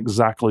going to say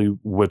exactly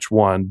which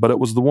one, but it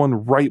was the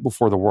one right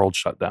before the world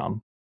shut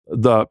down.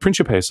 The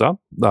Principessa,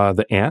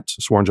 the aunt,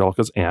 Suor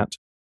Angelica's aunt,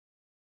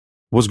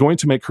 was going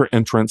to make her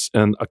entrance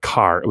in a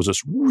car. It was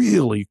this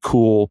really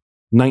cool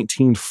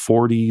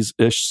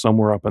 1940s-ish,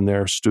 somewhere up in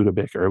there,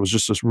 Studebaker. It was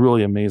just this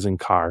really amazing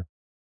car.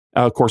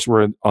 Of course,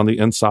 we're on the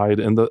inside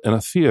in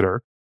a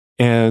theater.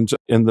 And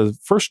in the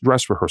first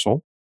dress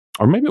rehearsal,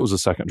 or maybe it was the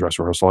second dress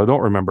rehearsal, I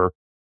don't remember,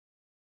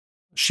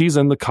 she's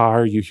in the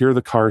car. You hear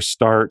the car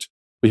start.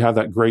 We have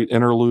that great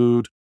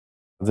interlude.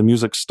 The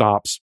music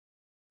stops.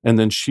 And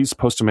then she's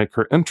supposed to make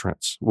her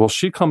entrance. Well,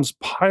 she comes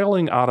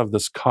piling out of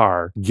this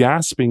car,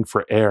 gasping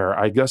for air.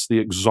 I guess the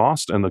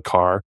exhaust in the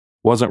car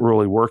wasn't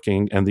really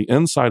working. And the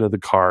inside of the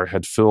car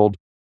had filled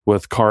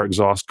with car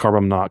exhaust,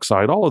 carbon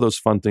monoxide, all of those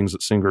fun things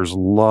that singers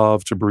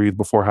love to breathe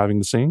before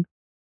having to sing.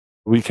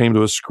 We came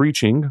to a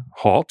screeching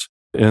halt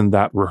in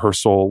that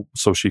rehearsal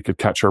so she could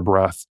catch her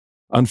breath.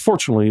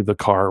 Unfortunately, the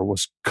car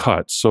was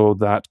cut, so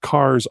that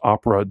car's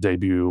opera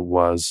debut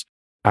was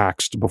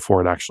axed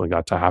before it actually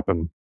got to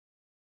happen.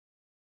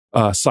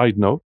 Side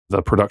note,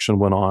 the production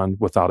went on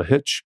without a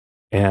hitch,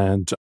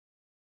 and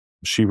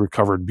she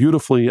recovered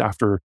beautifully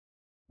after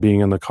being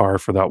in the car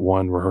for that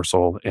one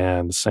rehearsal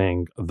and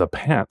sang the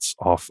pants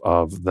off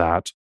of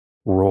that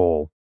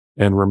role,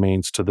 and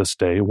remains to this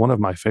day one of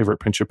my favorite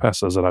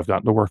Principessas that I've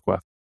gotten to work with.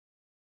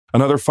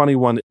 Another funny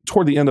one,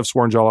 toward the end of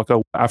Suor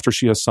Angelica, after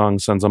she has sung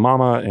Senza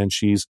Mama and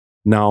she's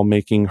now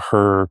making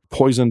her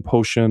poison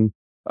potion,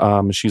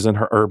 she's in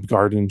her herb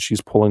garden,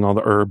 she's pulling all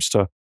the herbs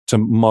to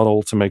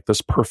muddle to make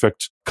this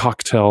perfect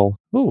cocktail.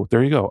 Oh,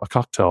 there you go, a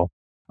cocktail.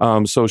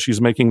 So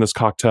she's making this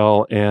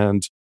cocktail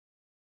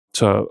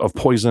of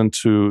poison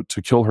to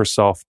kill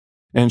herself.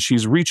 And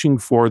she's reaching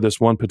for this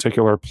one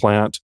particular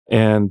plant.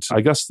 And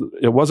I guess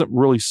it wasn't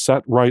really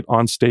set right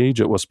on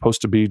stage. It was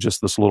supposed to be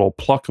just this little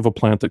pluck of a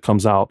plant that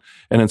comes out.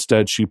 And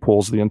instead, she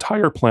pulls the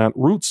entire plant,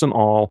 roots and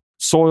all,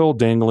 soil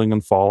dangling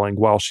and falling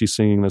while she's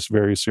singing this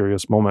very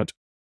serious moment.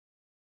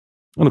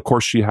 And of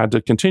course, she had to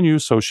continue.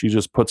 So she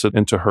just puts it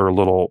into her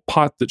little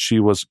pot that she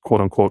was, quote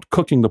unquote,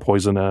 cooking the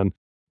poison in,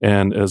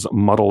 and is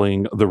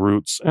muddling the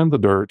roots and the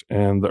dirt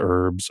and the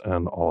herbs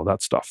and all of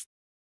that stuff.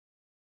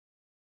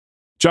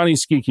 Gianni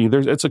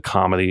Schicchi, it's a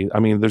comedy. I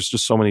mean, there's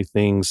just so many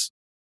things.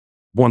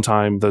 One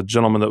time, the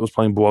gentleman that was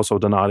playing Buoso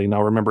Donati,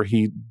 now remember,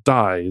 he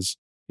dies.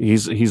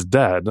 He's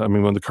dead. I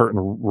mean, when the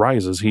curtain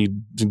rises, he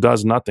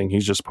does nothing.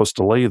 He's just supposed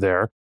to lay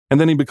there. And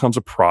then he becomes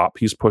a prop.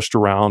 He's pushed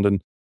around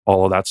and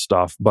all of that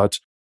stuff. But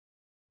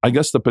I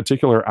guess the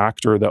particular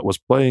actor that was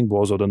playing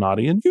Buoso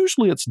Donati, and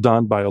usually it's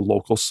done by a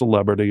local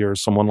celebrity or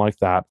someone like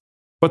that,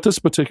 but this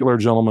particular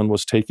gentleman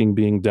was taking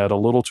being dead a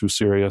little too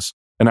serious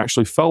and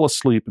actually fell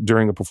asleep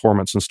during the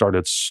performance and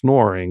started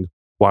snoring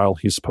while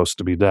he's supposed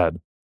to be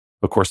dead.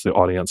 Of course, the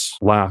audience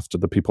laughed.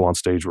 The people on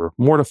stage were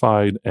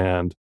mortified,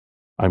 and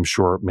I'm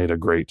sure made a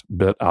great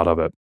bit out of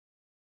it.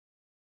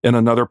 In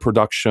another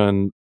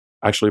production,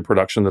 actually a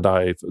production that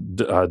I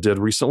did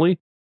recently,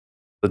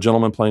 the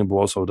gentleman playing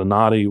Buoso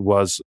Donati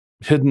was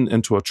hidden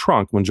into a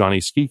trunk when Gianni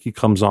Schicchi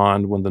comes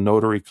on. When the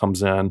notary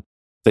comes in,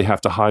 they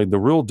have to hide the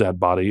real dead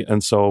body.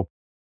 And so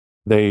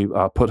they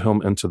put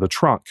him into the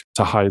trunk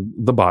to hide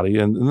the body.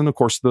 And then, of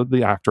course,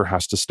 the actor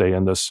has to stay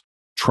in this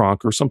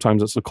trunk, or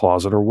sometimes it's a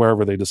closet or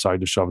wherever they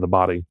decide to shove the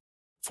body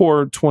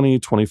for 20,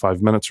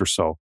 25 minutes or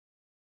so.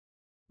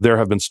 There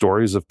have been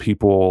stories of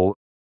people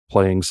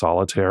playing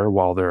solitaire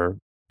while they're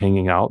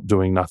hanging out,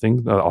 doing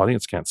nothing. The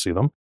audience can't see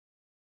them,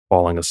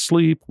 falling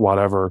asleep,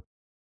 whatever.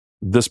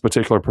 This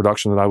particular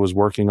production that I was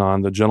working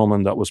on, the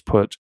gentleman that was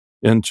put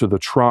into the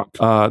trunk,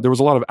 there was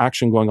a lot of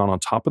action going on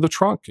top of the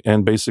trunk.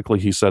 And basically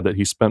he said that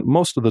he spent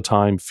most of the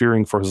time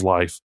fearing for his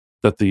life,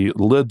 that the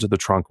lid to the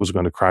trunk was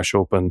going to crash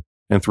open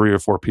and 3 or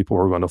 4 people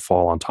were going to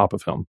fall on top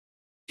of him.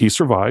 He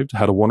survived,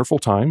 had a wonderful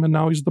time, and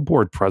now he's the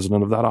board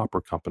president of that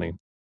opera company.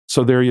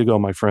 So there you go,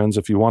 my friends.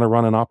 If you want to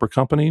run an opera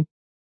company,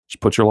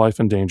 just put your life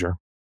in danger.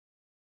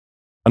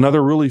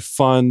 Another really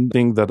fun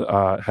thing that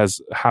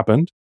has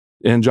happened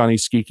in Gianni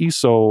Schicchi,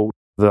 so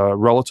the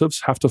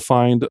relatives have to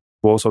find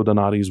Buoso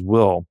Donati's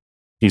will.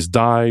 He's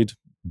died.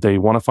 They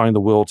want to find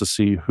the will to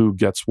see who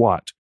gets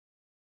what.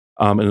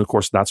 And of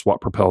course, that's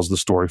what propels the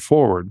story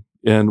forward.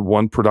 In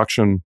one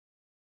production,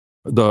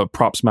 the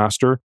props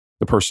master,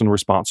 the person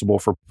responsible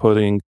for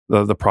putting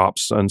the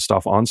props and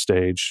stuff on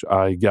stage,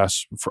 I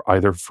guess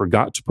either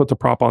forgot to put the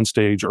prop on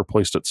stage or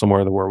placed it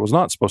somewhere where it was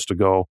not supposed to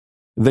go.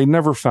 They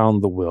never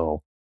found the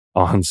will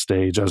on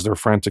stage as they're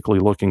frantically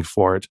looking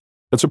for it.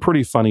 It's a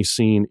pretty funny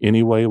scene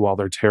anyway, while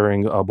they're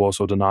tearing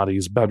Bosso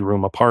Donati's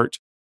bedroom apart,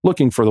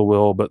 looking for the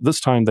will, but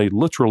this time they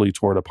literally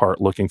tore it apart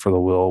looking for the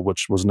will,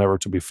 which was never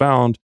to be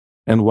found,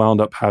 and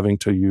wound up having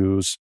to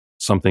use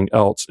something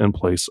else in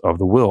place of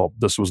the will.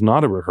 This was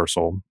not a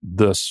rehearsal.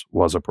 This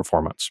was a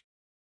performance.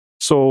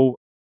 So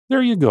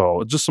there you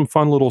go. Just some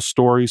fun little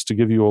stories to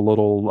give you a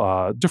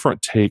little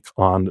different take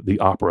on the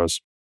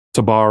operas.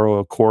 Tabaro,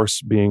 of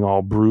course, being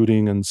all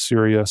brooding and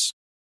serious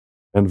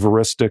and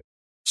veristic,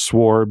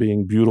 Swore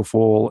being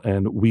beautiful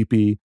and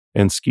weepy,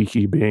 and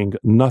Skiki being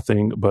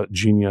nothing but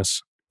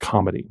genius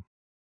comedy.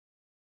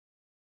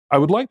 I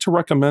would like to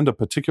recommend a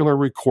particular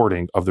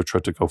recording of the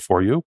Trittico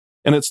for you,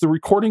 and it's the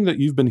recording that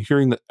you've been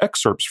hearing the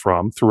excerpts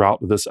from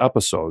throughout this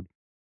episode.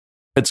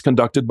 It's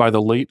conducted by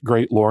the late,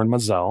 great Lauren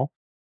Mazel,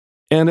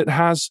 and it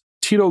has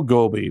Tito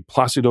Gobi,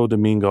 Placido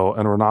Domingo,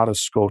 and Renata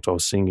Scotto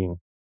singing.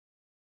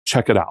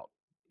 Check it out.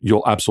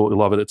 You'll absolutely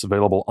love it. It's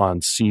available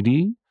on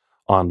CD,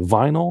 on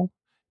vinyl,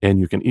 and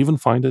you can even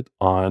find it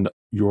on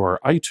your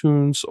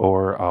iTunes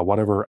or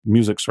whatever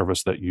music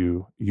service that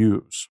you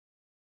use.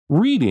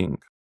 Reading.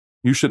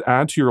 You should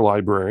add to your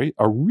library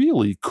a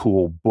really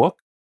cool book.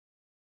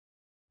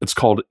 It's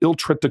called Il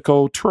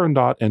Trittico,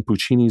 Turandot, and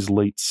Puccini's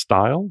Late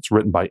Style. It's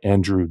written by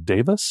Andrew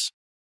Davis.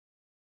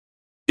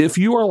 If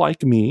you are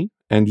like me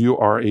and you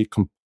are a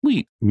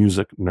complete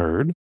music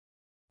nerd,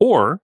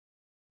 or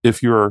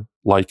if you're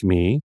like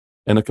me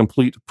and a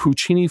complete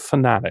Puccini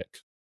fanatic,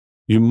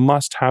 you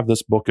must have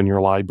this book in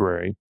your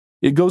library.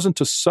 It goes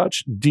into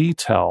such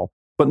detail,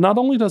 but not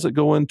only does it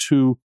go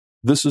into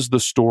this is the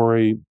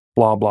story,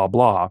 blah, blah,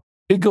 blah,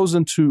 it goes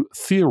into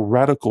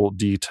theoretical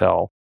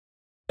detail,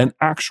 an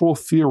actual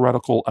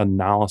theoretical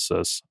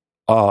analysis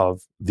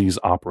of these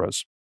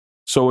operas.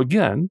 So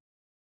again,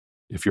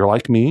 if you're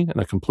like me and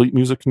a complete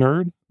music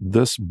nerd,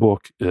 this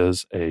book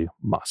is a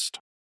must.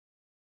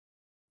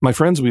 My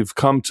friends, we've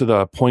come to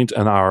the point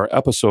in our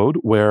episode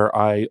where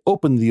I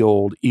opened the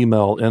old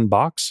email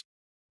inbox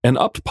and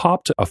up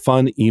popped a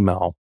fun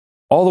email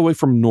all the way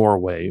from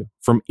Norway,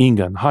 from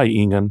Ingen. Hi,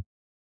 Ingen.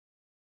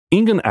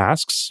 Ingen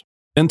asks,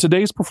 in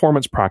today's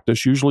performance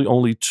practice, usually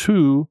only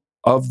 2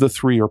 of the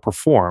 3 are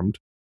performed,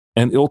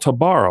 and Il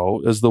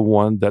Tabaro is the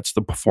one that's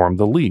performed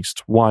the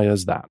least. Why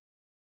is that?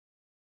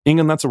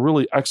 Ingen, that's a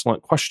really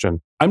excellent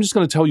question. I'm just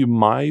going to tell you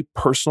my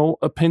personal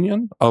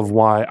opinion of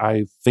why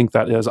I think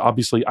that is.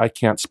 Obviously, I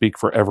can't speak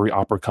for every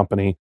opera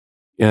company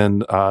in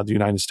the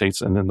United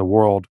States and in the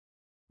world,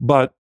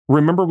 but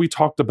remember, we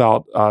talked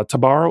about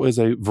Tabaro is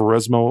a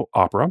verismo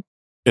opera.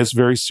 It's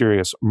very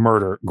serious,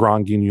 murder,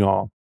 grand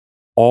guignol,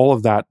 all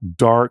of that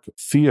dark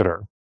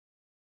theater.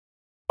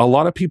 A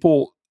lot of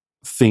people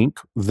think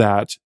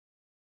that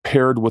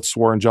paired with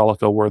Suor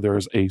Angelica, where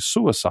there's a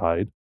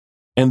suicide,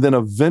 and then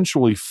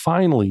eventually,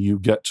 finally, you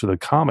get to the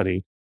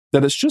comedy,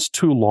 that it's just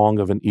too long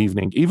of an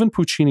evening. Even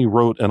Puccini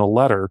wrote in a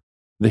letter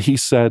that he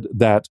said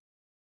that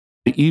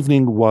the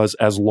evening was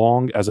as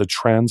long as a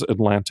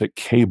transatlantic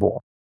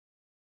cable.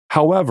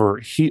 However,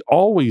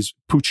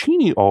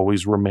 Puccini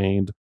always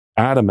remained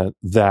adamant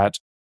that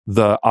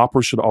the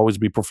opera should always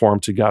be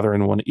performed together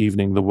in one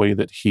evening the way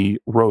that he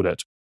wrote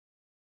it.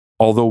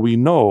 Although we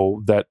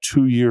know that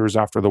 2 years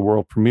after the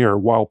world premiere,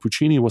 while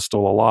Puccini was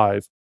still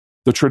alive,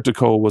 the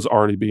Trittico was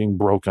already being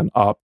broken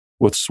up,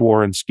 with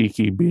Suor and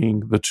Skiki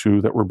being the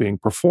 2 that were being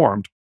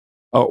performed,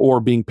 or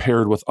being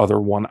paired with other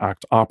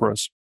one-act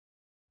operas.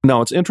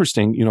 Now, it's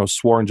interesting,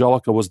 Suor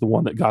Angelica was the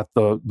one that got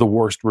the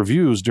worst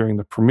reviews during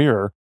the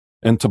premiere,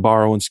 and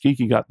Tabaro and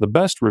Skiki got the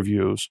best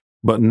reviews,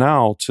 but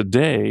now,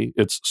 today,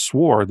 it's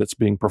Suor that's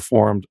being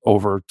performed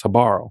over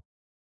Tabaro.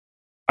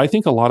 I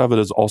think a lot of it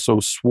is also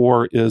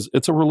Suor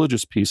it's a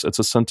religious piece, it's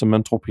a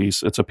sentimental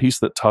piece, it's a piece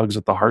that tugs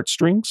at the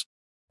heartstrings,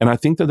 and I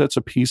think that that's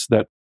a piece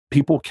that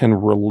people can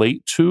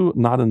relate to,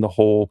 not in the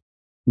whole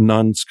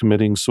nuns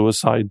committing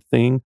suicide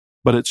thing,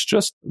 but it's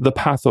just the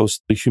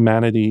pathos, the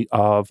humanity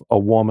of a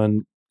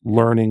woman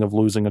learning of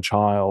losing a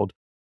child,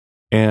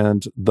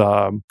 and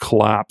the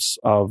collapse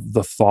of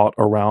the thought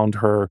around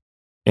her,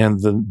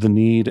 and the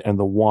need and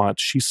the want.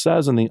 She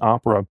says in the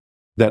opera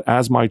that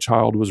as my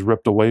child was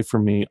ripped away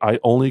from me, I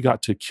only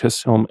got to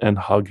kiss him and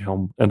hug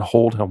him and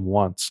hold him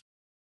once.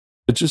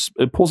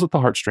 It pulls at the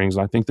heartstrings,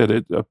 and I think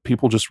that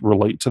people just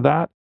relate to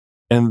that,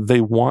 and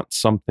they want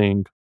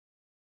something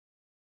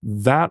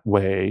that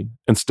way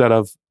instead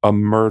of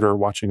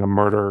watching a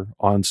murder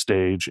on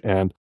stage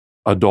and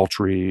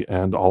adultery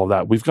and all of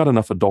that. We've got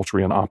enough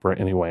adultery in opera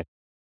anyway.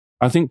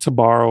 I think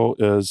Tabaro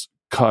is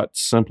cut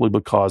simply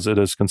because it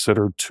is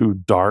considered too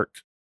dark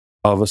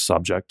of a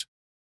subject.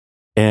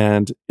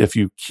 And if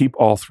you keep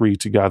all 3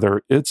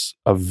 together, it's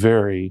a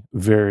very,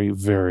 very,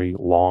 very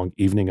long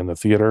evening in the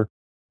theater.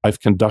 I've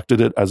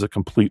conducted it as a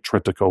complete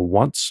trittico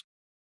once.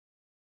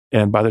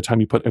 And by the time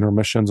you put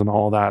intermissions and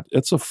all that,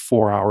 it's a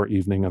 4-hour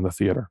evening in the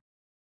theater.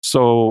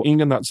 So,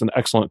 Ingen, that's an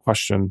excellent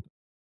question.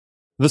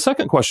 The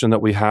second question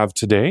that we have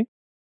today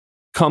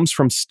comes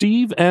from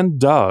Steve and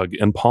Doug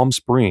in Palm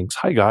Springs.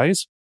 Hi,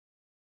 guys.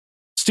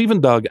 Steve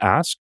and Doug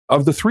ask,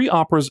 of the 3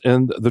 operas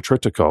in the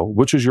trittico,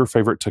 which is your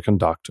favorite to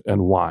conduct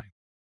and why?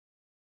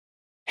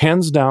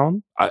 Hands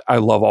down, I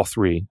love all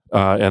 3,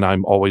 and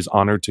I'm always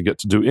honored to get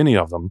to do any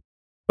of them.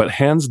 But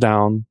hands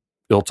down,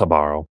 Il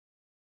Tabarro.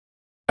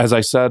 As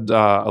I said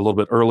a little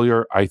bit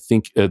earlier, I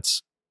think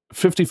it's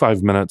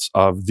 55 minutes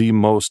of the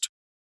most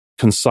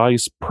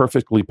concise,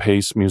 perfectly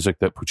paced music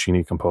that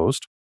Puccini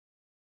composed.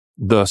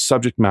 The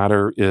subject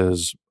matter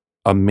is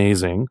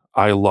amazing.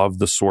 I love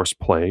the source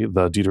play,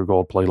 the Dieter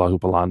Gold play La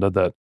Hupalanda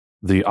that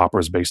the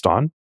opera is based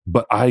on.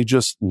 But I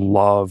just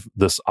love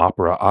this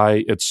opera.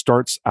 It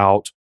starts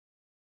out,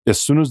 as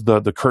soon as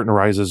the curtain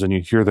rises and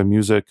you hear the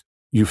music,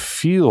 you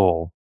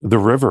feel the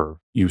river.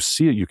 You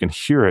see it, you can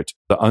hear it,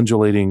 the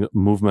undulating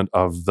movement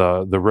of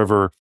the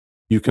river.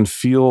 You can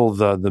feel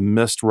the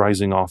mist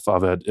rising off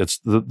of it. It's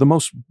one of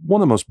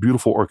the most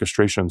beautiful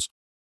orchestrations.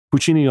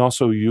 Puccini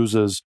also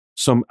uses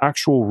some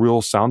actual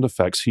real sound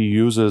effects. He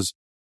uses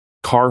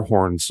car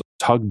horns,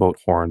 tugboat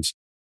horns,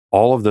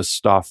 all of this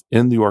stuff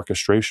in the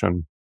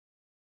orchestration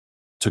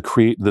to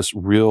create this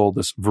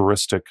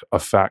veristic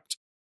effect.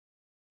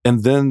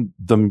 And then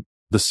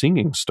the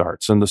singing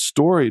starts, and the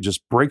story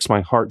just breaks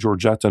my heart.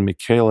 Giorgetta and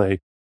Michele,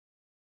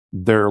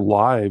 their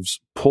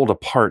lives pulled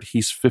apart.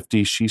 He's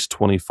 50, she's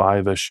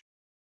 25-ish,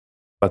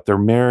 but they're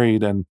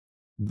married, and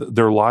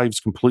their lives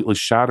completely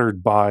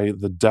shattered by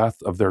the death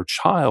of their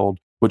child,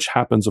 which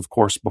happens, of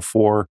course,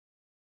 before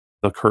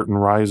the curtain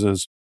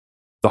rises.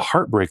 The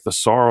heartbreak, the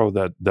sorrow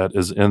that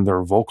is in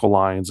their vocal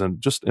lines and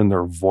just in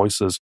their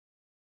voices.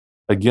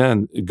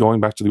 Again,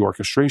 going back to the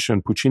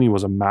orchestration, Puccini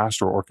was a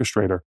master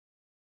orchestrator.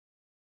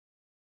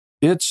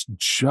 It's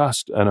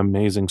just an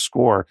amazing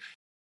score.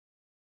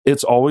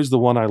 It's always the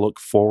one I look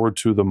forward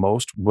to the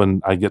most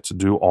when I get to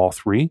do all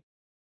 3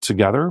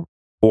 together,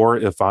 or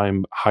if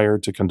I'm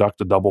hired to conduct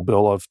a double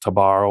bill of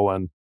Tabarro,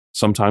 and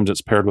sometimes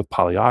it's paired with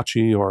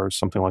Pagliacci or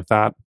something like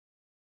that.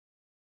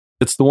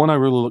 It's the one I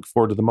really look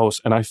forward to the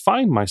most. And I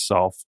find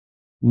myself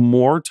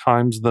more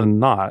times than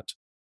not,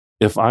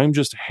 if I'm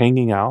just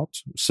hanging out,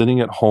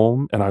 sitting at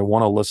home, and I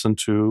want to listen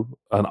to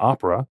an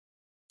opera,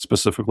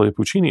 specifically a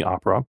Puccini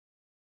opera,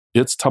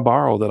 it's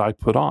Tabarro that I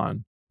put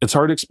on. It's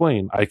hard to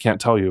explain. I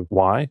can't tell you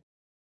why.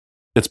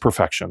 It's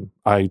perfection.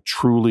 I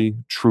truly,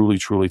 truly,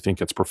 truly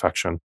think it's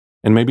perfection.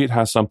 And maybe it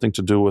has something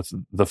to do with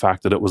the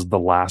fact that it was the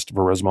last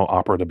Verismo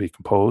opera to be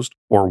composed,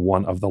 or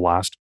one of the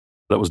last.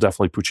 That was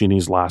definitely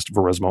Puccini's last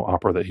Verismo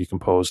opera that he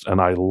composed. And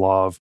I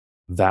love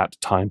that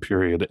time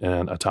period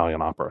in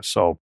Italian opera.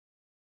 So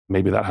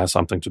maybe that has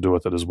something to do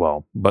with it as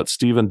well. But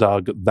Steve and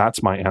Doug,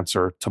 that's my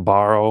answer.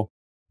 Tabarro,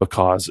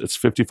 because it's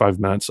 55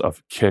 minutes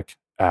of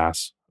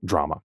kick-ass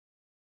drama.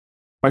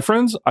 My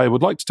friends, I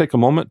would like to take a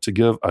moment to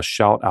give a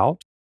shout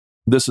out.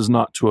 This is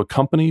not to a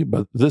company,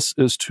 but this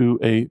is to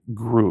a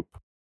group.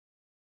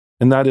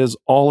 And that is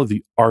all of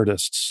the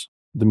artists,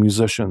 the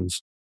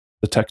musicians,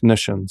 the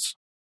technicians,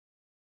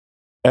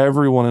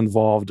 everyone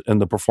involved in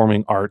the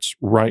performing arts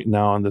right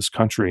now in this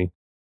country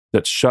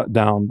that's shut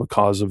down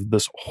because of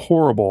this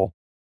horrible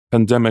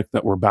pandemic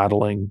that we're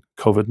battling,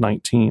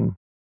 COVID-19.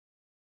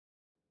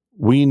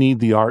 We need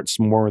the arts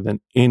more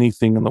than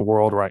anything in the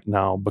world right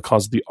now,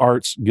 because the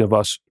arts give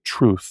us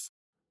truth,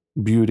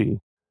 beauty,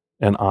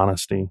 and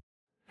honesty.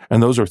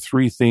 And those are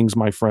 3 things,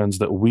 my friends,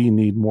 that we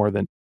need more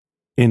than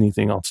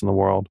anything else in the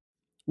world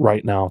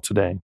right now,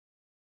 today.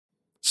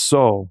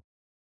 So,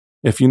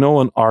 if you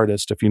know an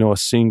artist, if you know a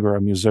singer,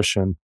 a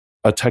musician,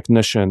 a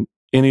technician,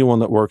 anyone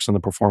that works in the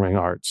performing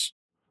arts,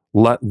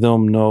 let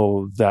them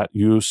know that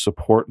you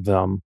support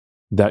them,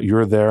 that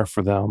you're there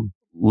for them.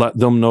 Let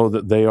them know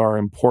that they are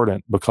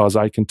important, because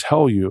I can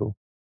tell you,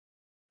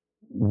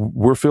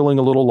 we're feeling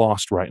a little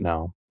lost right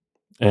now.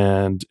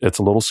 And it's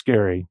a little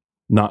scary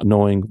not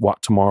knowing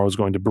what tomorrow is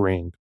going to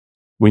bring.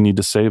 We need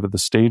to save the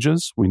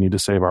stages. We need to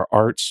save our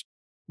arts.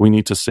 We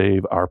need to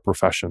save our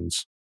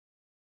professions.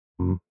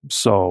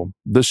 So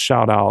this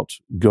shout out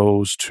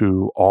goes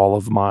to all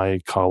of my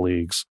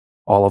colleagues,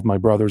 all of my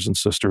brothers and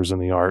sisters in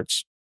the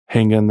arts.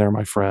 Hang in there,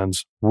 my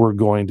friends. We're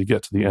going to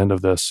get to the end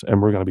of this,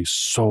 and we're going to be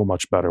so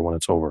much better when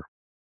it's over.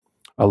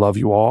 I love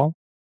you all.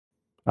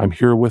 I'm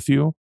here with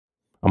you.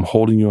 I'm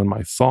holding you in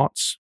my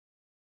thoughts.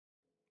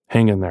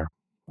 Hang in there.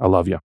 I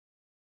love you.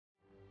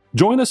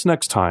 Join us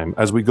next time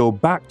as we go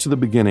back to the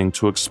beginning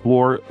to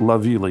explore La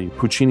Ville,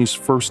 Puccini's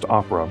first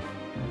opera.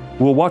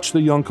 We'll watch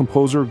the young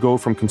composer go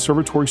from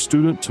conservatory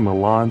student to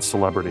Milan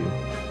celebrity.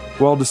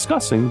 While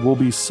discussing, we'll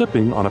be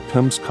sipping on a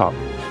Pim's cup.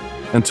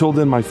 Until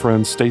then, my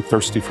friends, stay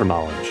thirsty for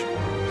knowledge.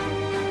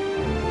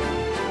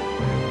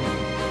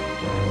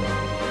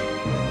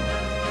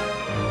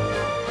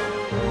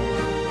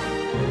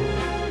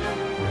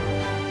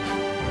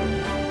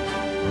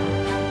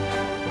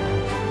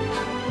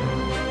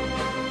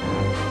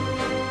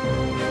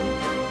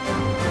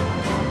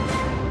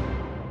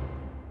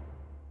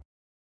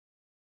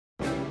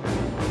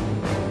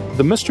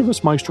 The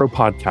Mischievous Maestro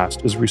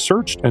podcast is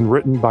researched and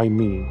written by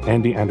me,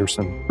 Andy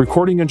Anderson.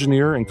 Recording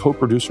engineer and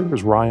co-producer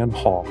is Ryan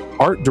Hall.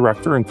 Art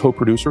director and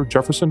co-producer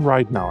Jefferson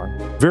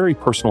Ridenauer. Very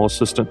personal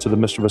assistant to The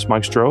Mischievous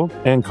Maestro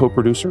and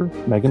co-producer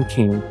Megan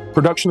King.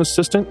 Production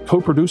assistant,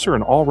 co-producer,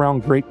 and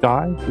all-round great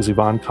guy is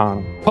Yvonne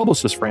Kahn.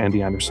 Publicist for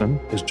Andy Anderson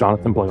is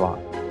Jonathan Blaylock.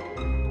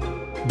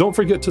 Don't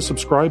forget to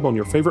subscribe on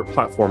your favorite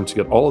platform to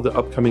get all of the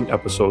upcoming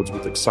episodes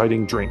with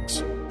exciting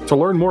drinks. To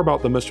learn more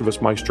about The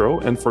Mischievous Maestro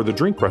and for the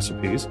drink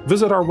recipes,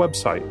 visit our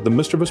website,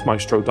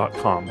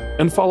 themischievousmaestro.com,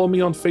 and follow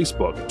me on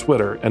Facebook,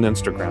 Twitter, and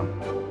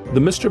Instagram. The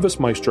Mischievous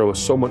Maestro is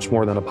so much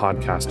more than a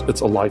podcast,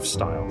 it's a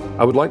lifestyle.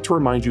 I would like to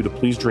remind you to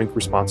please drink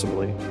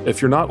responsibly.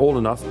 If you're not old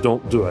enough,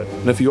 don't do it.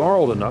 And if you are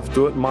old enough,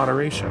 do it in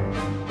moderation.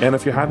 And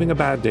if you're having a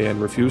bad day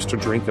and refuse to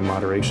drink in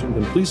moderation,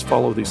 then please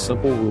follow these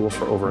simple rules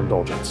for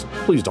overindulgence.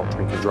 Please don't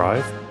drink and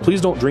drive.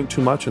 Please don't drink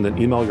too much and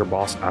then email your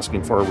boss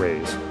asking for a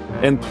raise.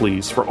 And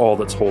please, for all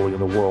that's holy in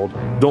the world,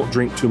 don't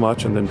drink too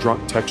much and then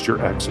drunk text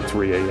your ex at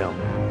 3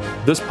 a.m.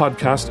 This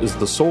podcast is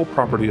the sole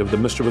property of the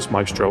Mischievous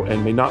Maestro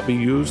and may not be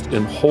used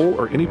in whole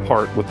or any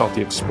part without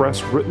the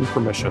express written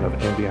permission of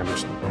Andy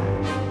Anderson.